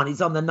Channel 9.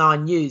 He's on the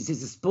 9 News.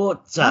 He's a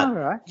sports... Oh,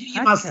 right.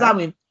 You must know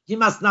him. You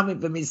must know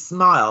him from his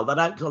smile. They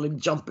don't call him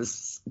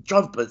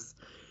Chompers.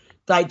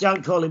 They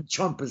don't call him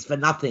Chompers for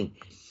nothing.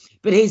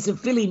 But he's a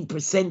fill-in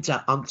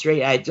presenter on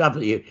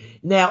 3AW.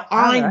 Now,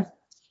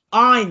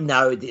 I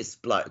know this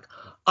bloke.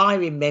 I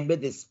remember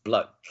this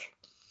bloke.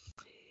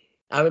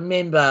 I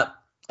remember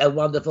a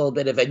wonderful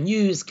bit of a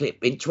news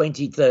clip in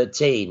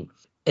 2013,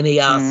 and he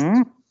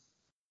asked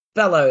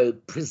fellow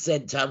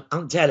presenter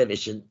on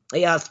television,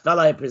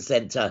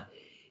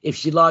 if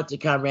she'd like to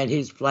come around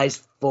his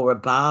place for a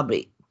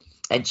barbie.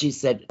 And she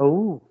said,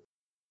 no,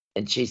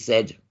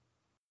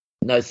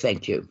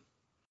 thank you.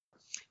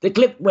 The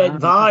clip went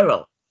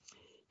viral.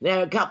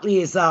 Now, a couple of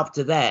years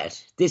after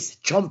that, this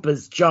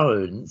Chompers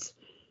Jones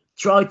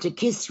tried to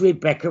kiss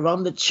Rebecca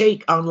on the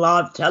cheek on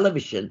live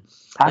television.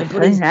 I've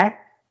seen that.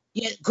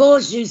 Yeah, of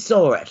course you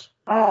saw it.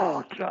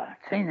 Oh, God, I've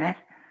seen that.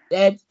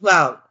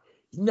 Well,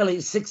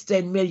 nearly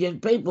 16 million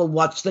people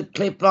watched the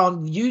clip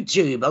on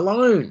YouTube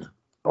alone.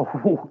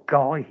 Oh,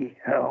 God,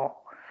 yeah.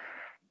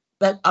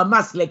 But I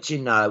must let you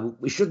know,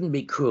 we shouldn't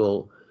be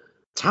cruel.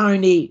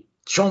 Tony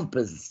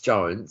Chompers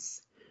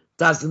Jones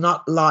does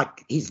not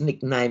like his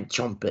nickname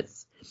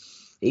Chompers.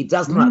 He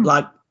does not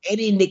like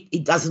he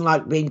doesn't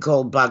like being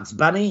called Bugs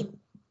Bunny.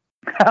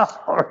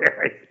 Oh,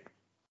 really?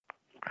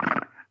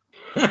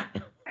 Oh,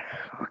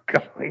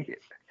 God.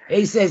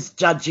 He says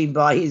judging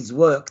by his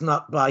work,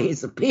 not by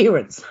his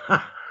appearance. All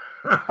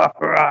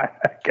right,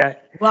 okay.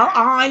 Well,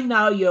 I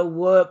know your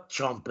work,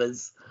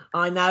 Chompers.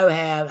 I know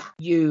how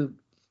you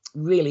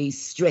really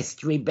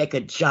stressed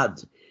Rebecca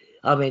Judd.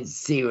 I mean,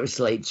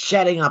 seriously,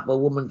 chatting up a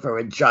woman for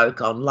a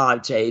joke on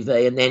live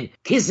TV and then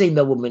kissing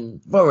the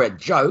woman for a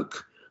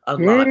joke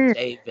on live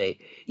TV.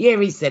 Yeah,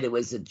 he said it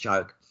was a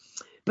joke.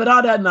 But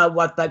I don't know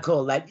what they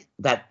call that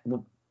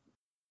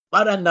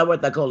I don't know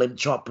what they call him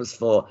Chompers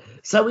for.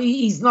 So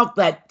he's not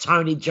that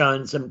Tony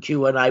Jones from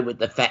Q&A with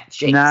the fat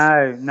cheeks.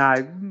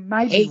 No.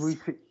 Maybe we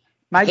should.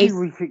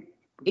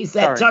 He's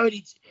that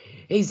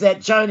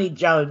Tony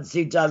Jones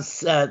who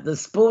does the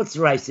sports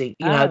racing,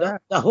 the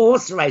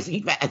horse racing.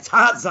 In fact, it's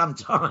hard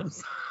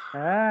sometimes.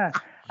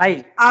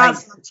 Sometimes.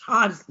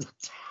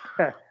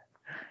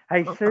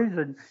 Hey,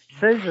 Susan,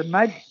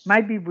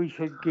 maybe we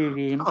should give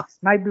him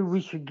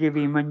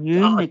a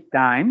new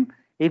nickname.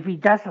 If he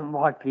doesn't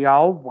like the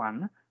old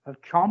one of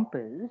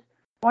Chompers,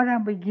 why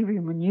don't we give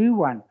him a new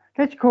one?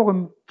 Let's call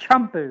him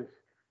Chompers.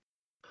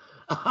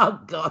 Oh,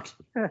 God.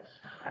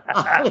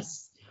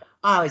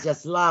 I was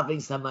just laughing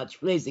so much.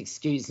 Please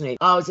excuse me.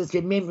 I was just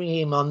remembering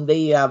him on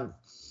the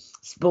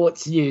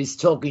sports news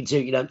talking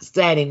to,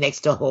 standing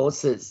next to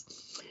horses.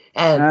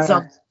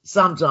 And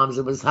sometimes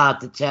it was hard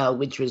to tell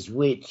which was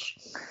which.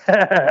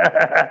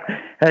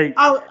 Hey.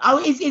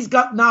 He's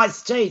got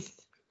nice teeth.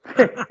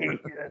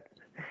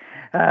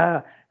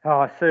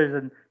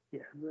 Susan,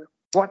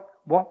 what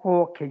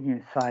more can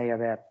you say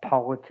about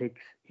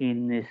politics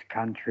in this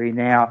country?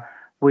 Now,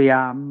 we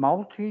are a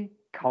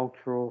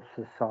multicultural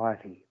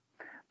society.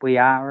 We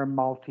are a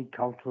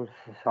multicultural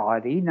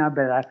society, no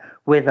matter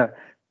whether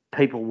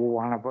people will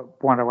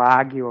want to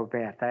argue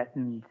about that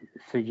and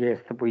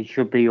suggest that we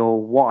should be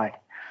all white.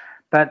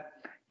 But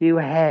you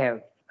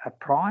have a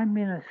Prime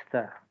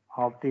Minister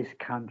of this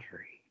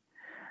country,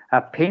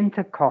 a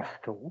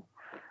Pentecostal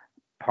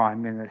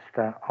Prime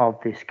Minister of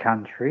this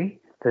country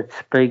that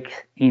speaks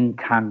in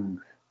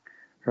tongues,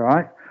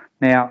 right?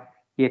 Now,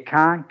 you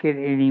can't get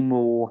any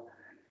more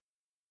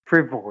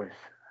frivolous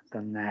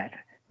than that.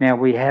 Now,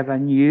 we have a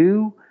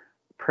new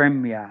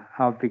Premier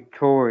of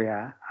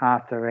Victoria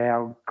after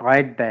our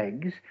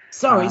Gladbags.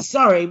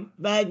 Sorry,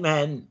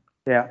 Bagman.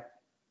 Yeah.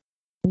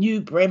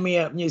 New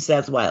Premier of New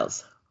South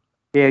Wales.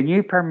 Yeah,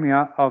 new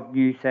Premier of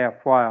New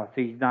South Wales.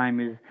 His name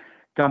is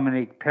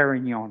Dominic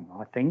Perignon,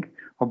 I think.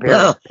 Or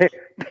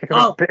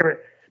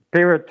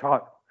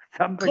Perrottot.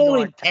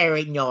 Call him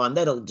Perignon,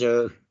 that'll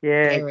do.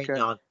 Yeah.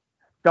 Perignon.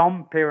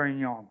 Dom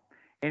Perignon.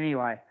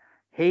 Anyway,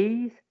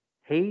 he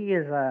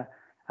is a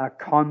a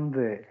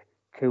convert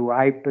to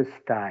Opus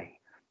Dei.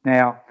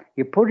 Now,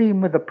 you put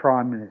him with the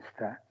Prime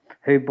Minister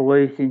who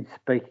believes in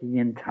speaking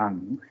in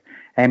tongues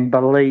and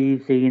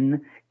believes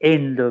in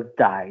end of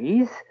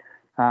days,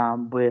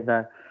 where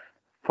the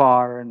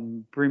fire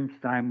and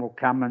brimstone will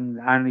come and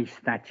only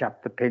snatch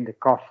up the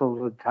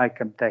Pentecostals and take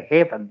them to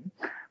heaven.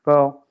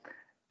 Well,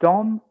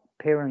 Dom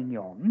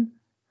Perignon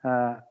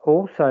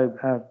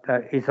also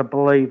is a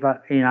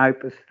believer in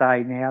Opus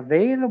Dei. Now,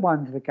 they're the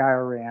ones that go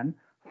around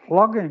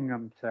flogging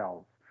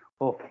themselves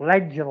or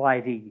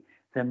flagellating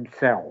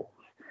themselves,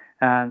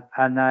 and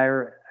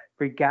they're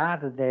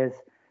regarded as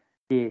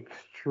the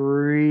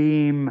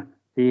extreme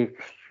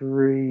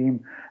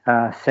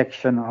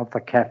section of the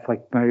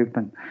Catholic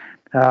movement.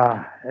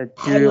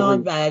 Hang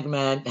on,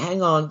 Bagman.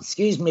 Hang on.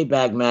 Excuse me,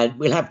 Bagman.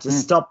 We'll have to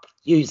stop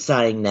you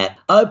saying that.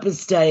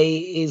 Opus Dei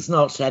is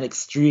not an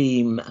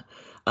extreme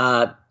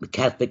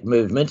Catholic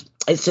movement.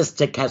 It's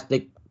just a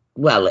Catholic,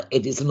 well,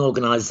 it is an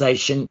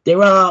organisation.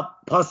 There are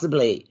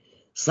possibly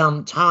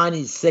some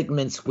tiny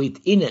segments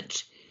within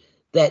it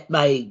that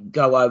may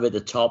go over the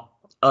top,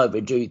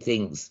 overdo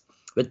things,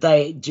 but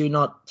they do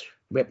not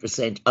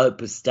represent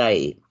Opus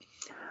Dei.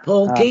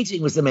 Paul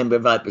Keating was a member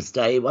of Opus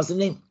Dei,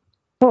 wasn't he?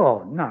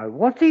 Oh, no,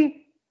 was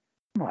he?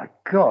 My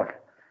God.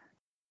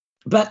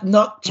 But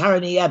not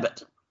Tony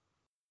Abbott.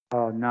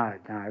 Oh, no.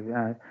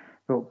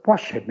 Well,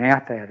 wash your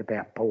mouth out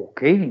about Paul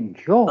Keating,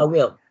 sure. I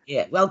will,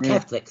 yeah. Well,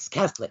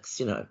 Catholics,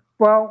 you know.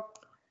 Well,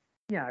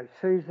 you know,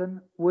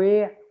 Susan,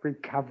 we're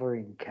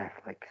recovering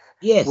Catholics.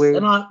 Yes,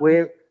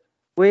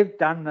 we've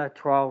done the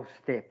 12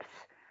 steps,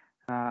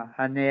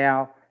 and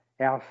now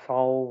our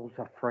souls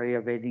are free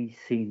of any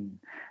sin,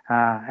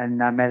 and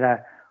no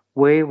matter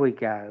where we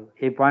go,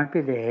 it won't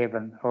be to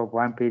heaven or it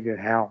won't be to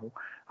hell.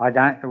 I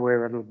don't know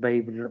where it'll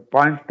be, but it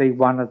won't be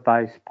one of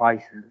those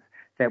places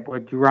that were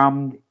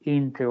drummed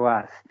into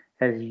us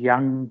as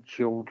young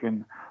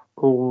children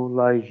all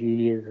those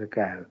years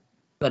ago.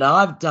 But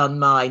I've done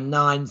my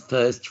 9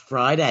 First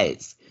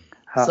Fridays,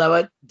 so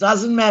it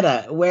doesn't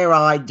matter where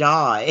I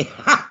die.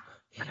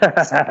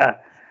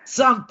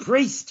 Some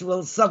priest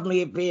will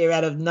suddenly appear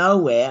out of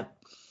nowhere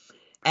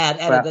and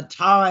out of the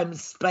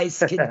time-space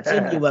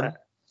continuum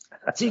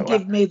to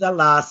give me the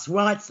last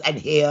rites and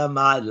hear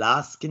my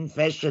last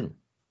confession.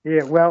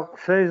 Yeah, well,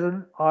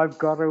 Susan, I've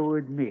got to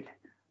admit,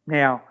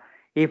 now,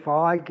 if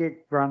I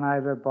get run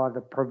over by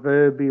the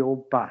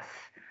proverbial bus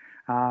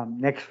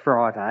next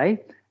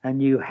Friday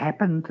and you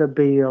happen to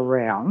be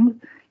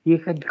around, you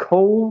can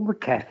call the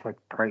Catholic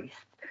priest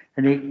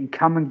and he can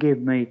come and give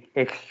me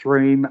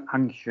extreme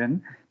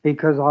unction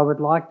because I would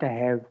like to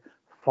have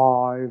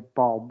 5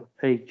 bob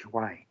each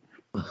way.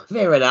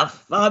 Fair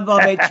enough, 5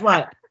 bob each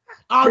way.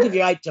 I'll give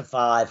you 8 to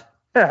 5.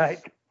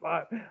 8 to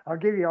 5. I'll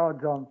give you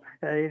odds on.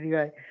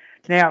 Anyway,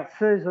 now,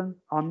 Susan,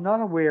 I'm not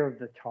aware of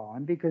the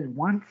time because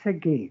once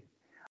again,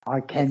 I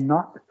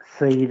cannot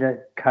see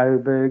the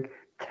Coburg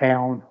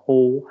Town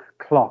Hall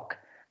clock,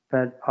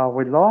 but I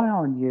rely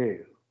on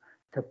you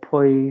to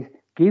please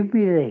give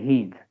me the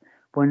hint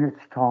when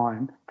it's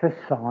time to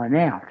sign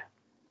out.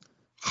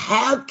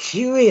 How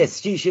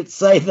curious you should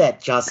say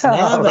that just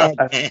now, man.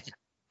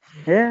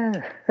 Yeah.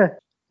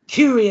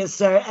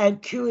 Curiouser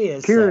and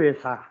curiouser.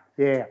 Curiouser,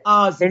 yeah.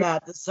 I was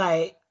about to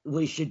say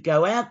we should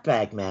go out,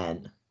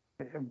 Bagman.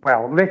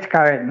 Well, let's go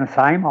out in the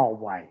same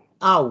old way.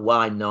 Oh,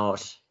 why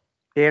not?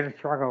 Dare to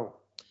struggle.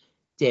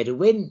 Dare to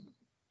win.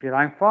 If you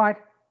don't fight,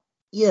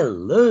 you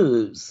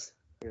lose.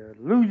 You're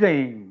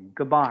losing.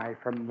 Goodbye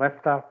from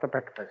Left After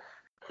Breakfast.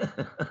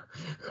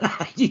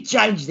 You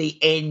changed the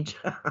end.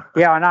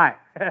 Yeah, I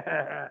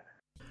know.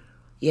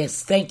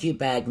 Yes, thank you,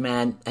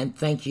 Bagman, and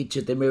thank you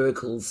to the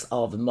miracles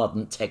of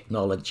modern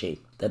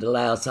technology that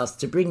allows us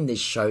to bring this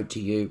show to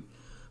you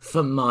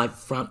from my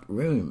front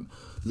room,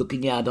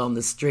 looking out on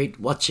the street,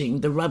 watching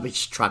the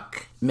rubbish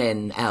truck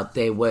men out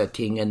there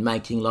working and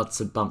making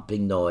lots of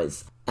bumping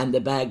noise. And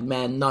the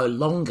Bagman no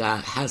longer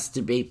has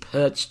to be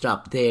perched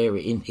up there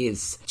in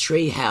his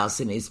tree house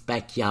in his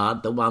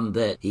backyard, the one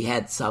that he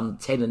had some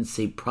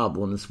tenancy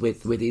problems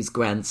with his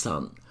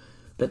grandson.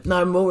 But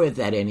no more of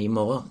that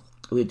anymore.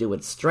 We do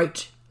it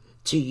straight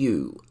to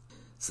you.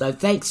 So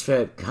thanks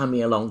for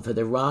coming along for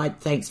the ride.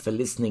 Thanks for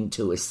listening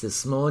to us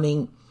this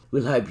morning.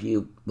 We'll hope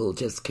you will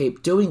just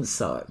keep doing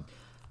so.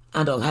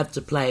 And I'll have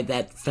to play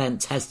that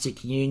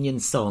fantastic Union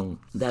song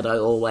that I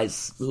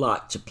always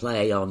like to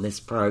play on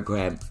this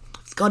program.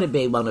 It's got to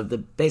be one of the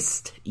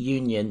best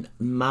Union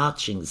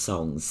marching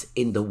songs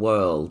in the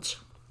world.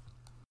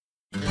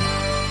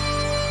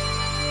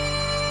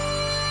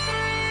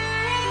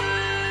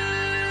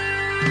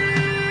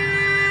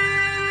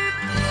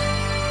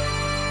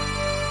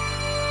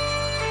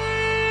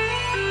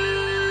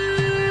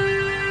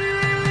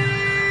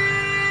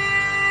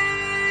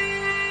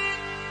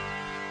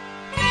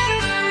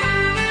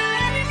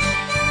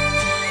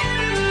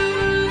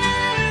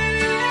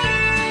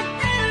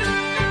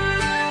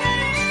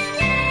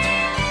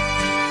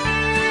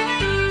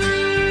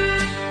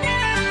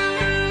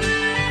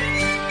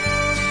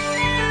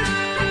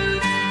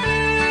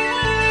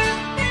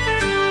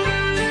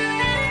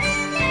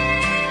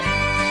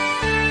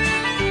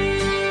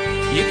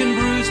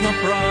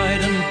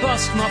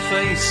 dust my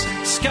face,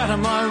 scatter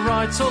my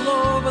rights all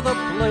over the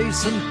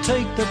place, and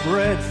take the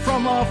bread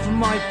from off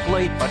my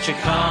plate. But you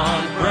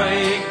can't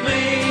break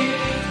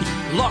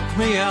me, lock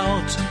me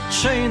out,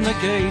 chain the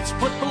gates,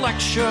 put black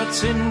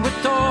shirts in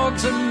with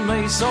dogs and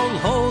mace. I'll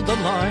hold the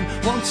line,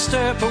 won't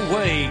step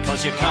away,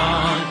 'cause you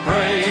can't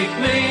break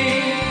me.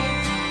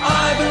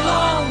 I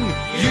belong,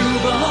 you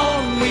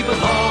belong, we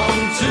belong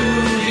to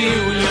the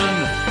Union.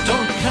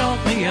 Don't count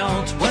me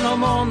out when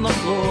I'm on the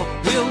floor.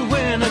 We'll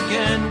win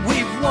again,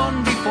 we've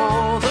won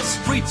before. The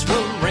streets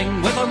will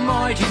ring with a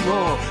mighty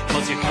roar,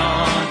 'cause you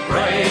can't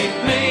break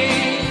me.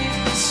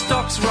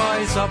 Stocks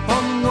rise up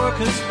on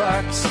workers'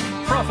 backs,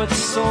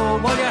 profits soar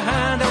while you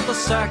hand out the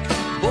sack.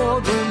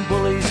 Boardroom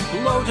bullies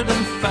bloated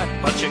and fat,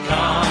 but you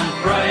can't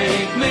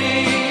break me.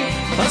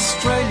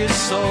 Australia's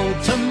sold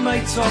to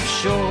mates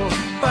offshore,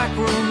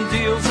 backroom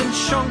deals and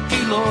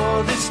shonky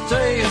law. This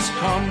day has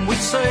come, we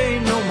say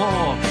no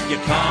more. You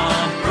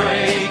can't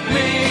break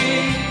me.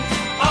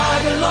 I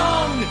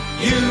belong,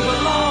 you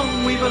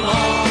belong, we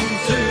belong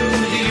to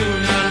the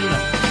Union.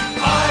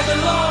 I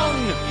belong,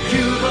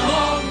 you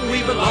belong, we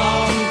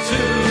belong to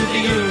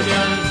the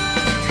Union.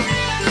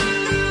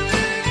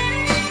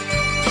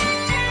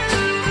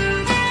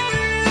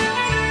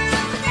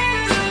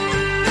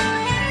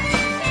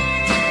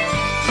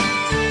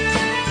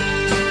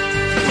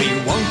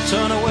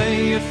 Turn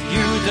away if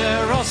you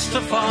dare us to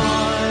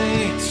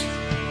fight.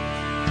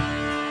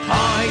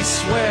 I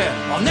swear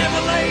I'll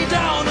never lay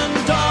down and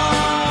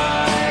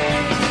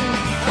die.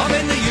 I'm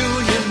in the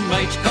Union,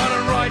 mate, got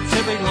a right to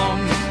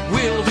belong.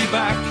 We'll be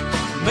back,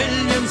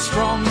 millions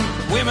strong,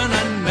 women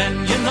and men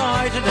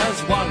united as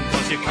one,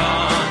 'cause you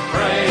can't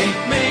break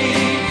me.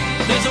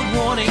 There's a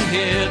warning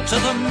here to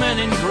the men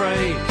in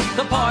grey.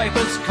 The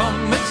piper's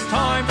come, it's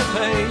time to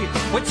pay.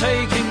 We're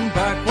taking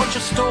back what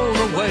you stole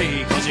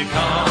away, 'cause you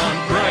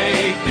can't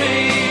break me.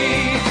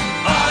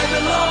 I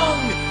belong,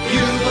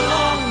 you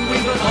belong, we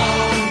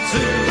belong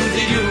to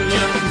the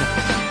Union.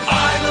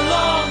 I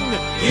belong,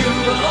 you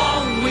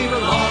belong, we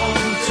belong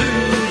to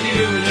the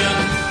Union.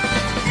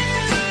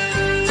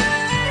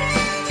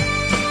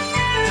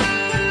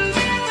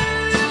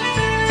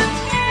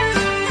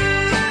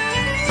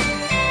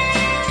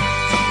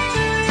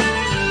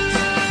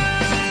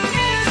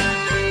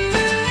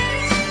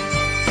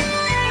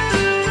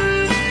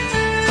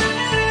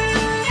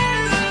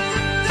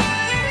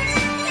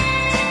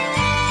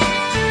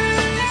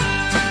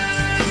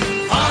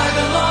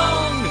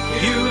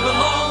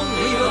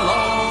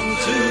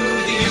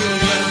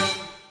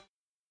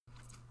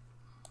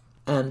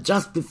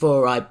 Just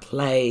before I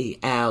play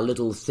our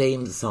little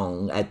theme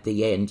song at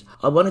the end,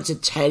 I wanted to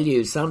tell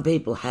you some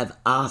people have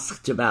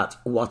asked about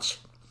what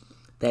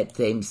that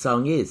theme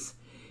song is.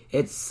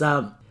 It's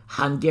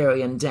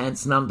Hungarian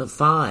Dance Number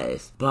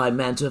 5 by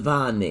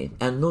Mantovani,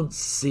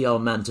 Annunzio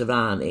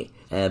Mantovani,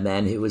 a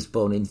man who was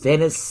born in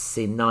Venice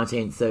in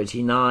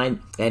 1939,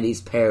 and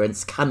his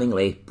parents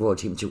cunningly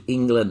brought him to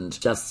England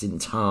just in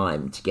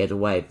time to get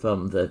away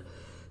from the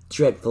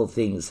dreadful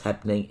things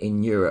happening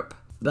in Europe.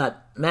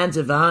 But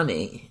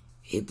Mantovani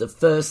is the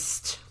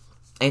first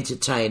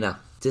entertainer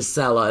to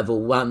sell over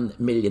 1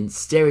 million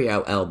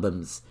stereo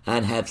albums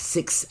and have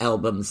 6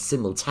 albums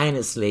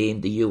simultaneously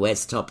in the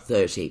US top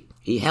 30.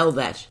 He held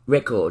that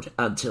record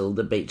until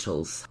the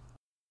Beatles.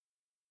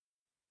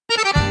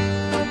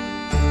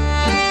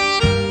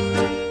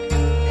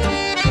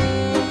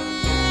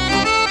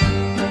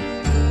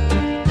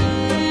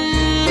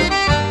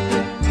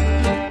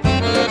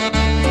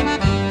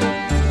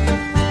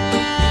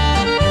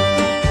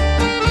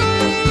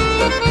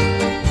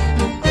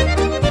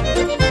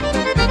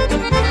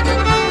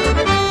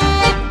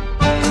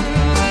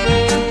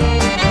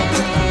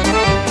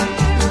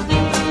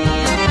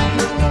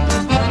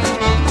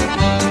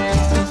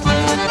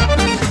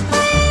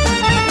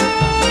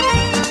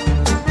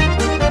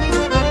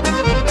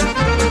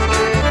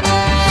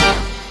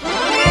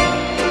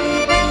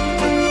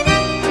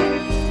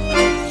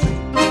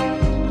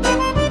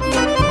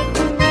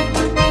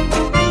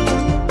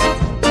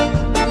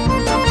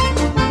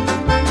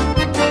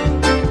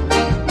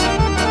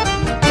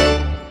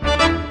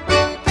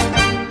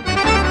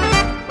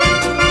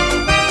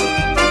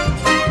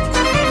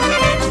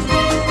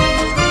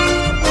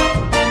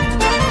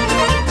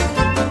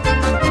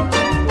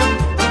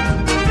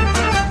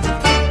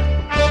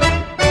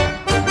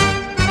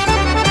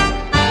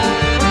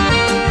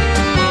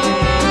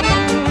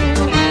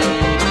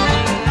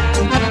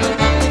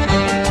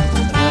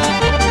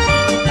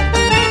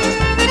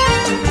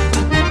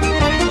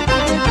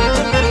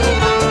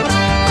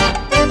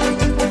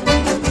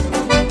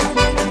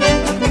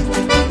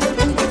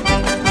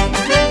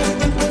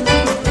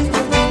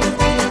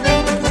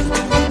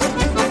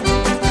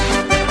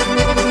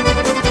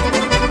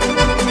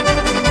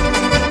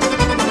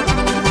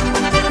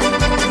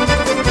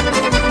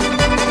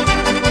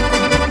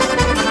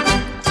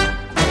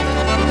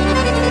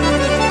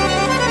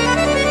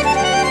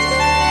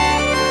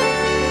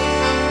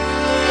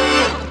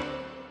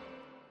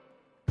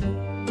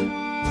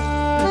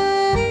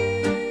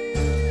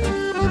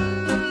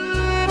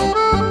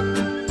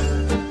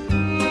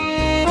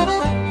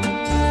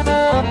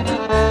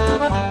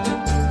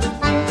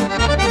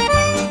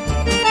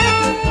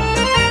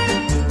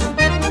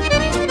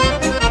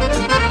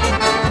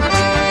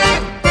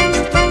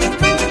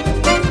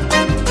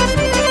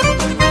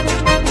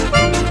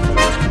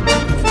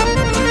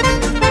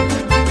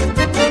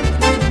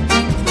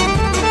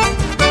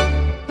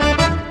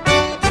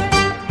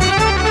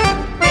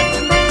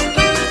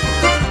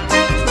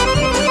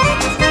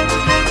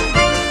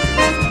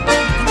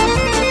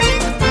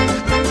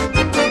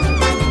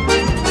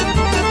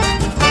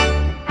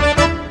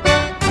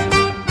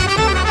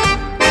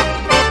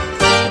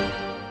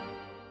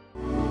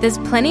 There's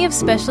plenty of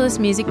specialist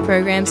music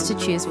programs to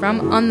choose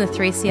from on the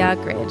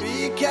 3CR grid.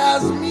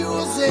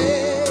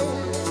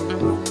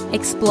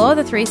 Explore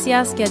the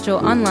 3CR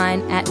schedule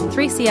online at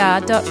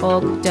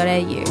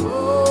 3cr.org.au.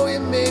 Oh, it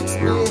makes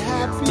me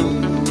happy.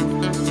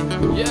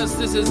 Yes,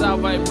 this is our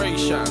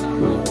vibration.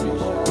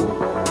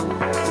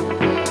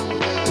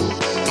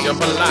 Jump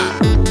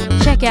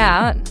alive. Check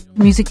out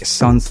Music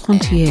Sans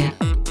Frontières.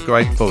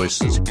 Great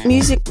voices.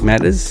 Music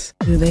Matters.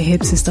 The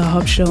Hip Sister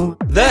Hop Show.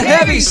 The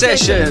Heavy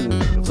Session.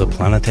 The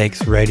Planet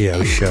X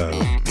Radio Show.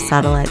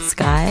 Satellite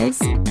Skies.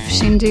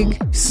 Shindig.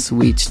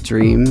 Sweet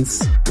Dreams.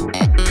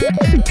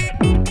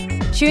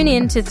 Tune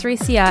in to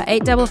 3CR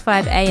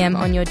 855 AM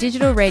on your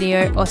digital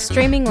radio or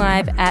streaming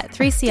live at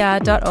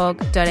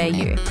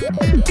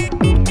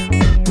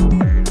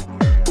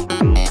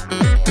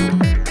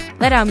 3cr.org.au.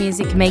 Let our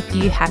music make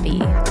you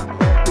happy.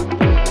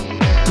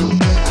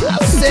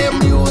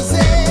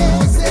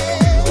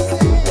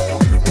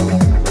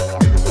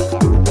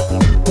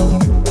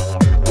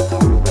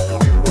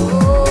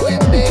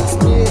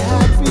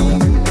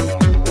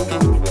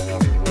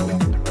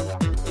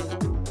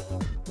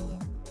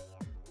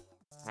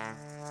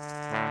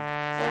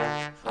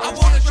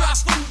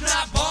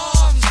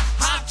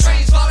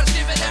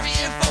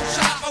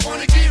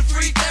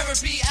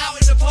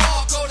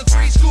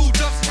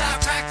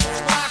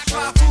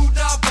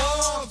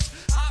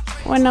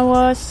 When I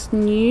was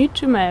new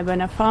to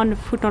Melbourne, I found a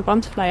Food Not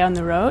Bombs flyer on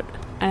the road,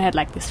 and I had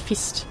like this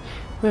fist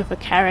with a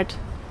carrot,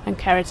 and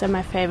carrots are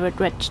my favorite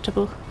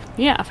vegetable.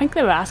 Yeah, I think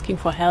they were asking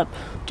for help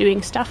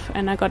doing stuff,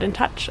 and I got in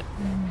touch.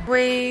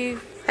 We,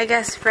 I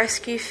guess,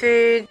 rescue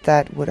food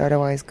that would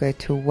otherwise go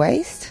to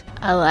waste.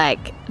 I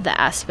like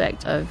the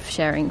aspect of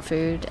sharing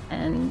food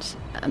and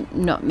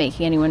not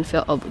making anyone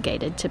feel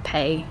obligated to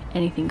pay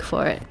anything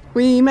for it.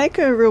 We make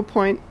a real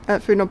point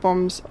at Food Not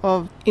Bombs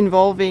of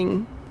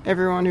involving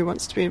everyone who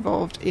wants to be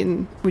involved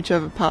in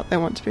whichever part they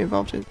want to be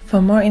involved in.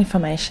 For more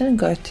information,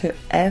 go to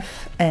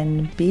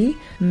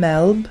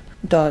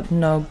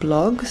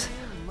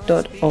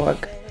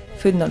fnbmelb.noblogs.org.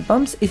 Food Not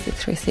Bombs is a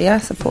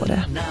 3CR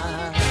supporter.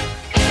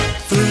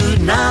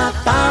 Food Not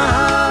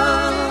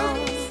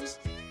Bombs.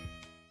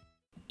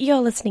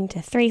 You're listening to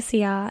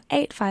 3CR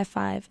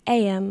 855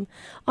 AM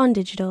on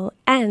digital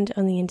and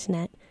on the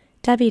internet,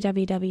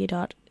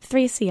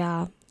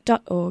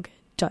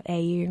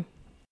 www.3cr.org.au.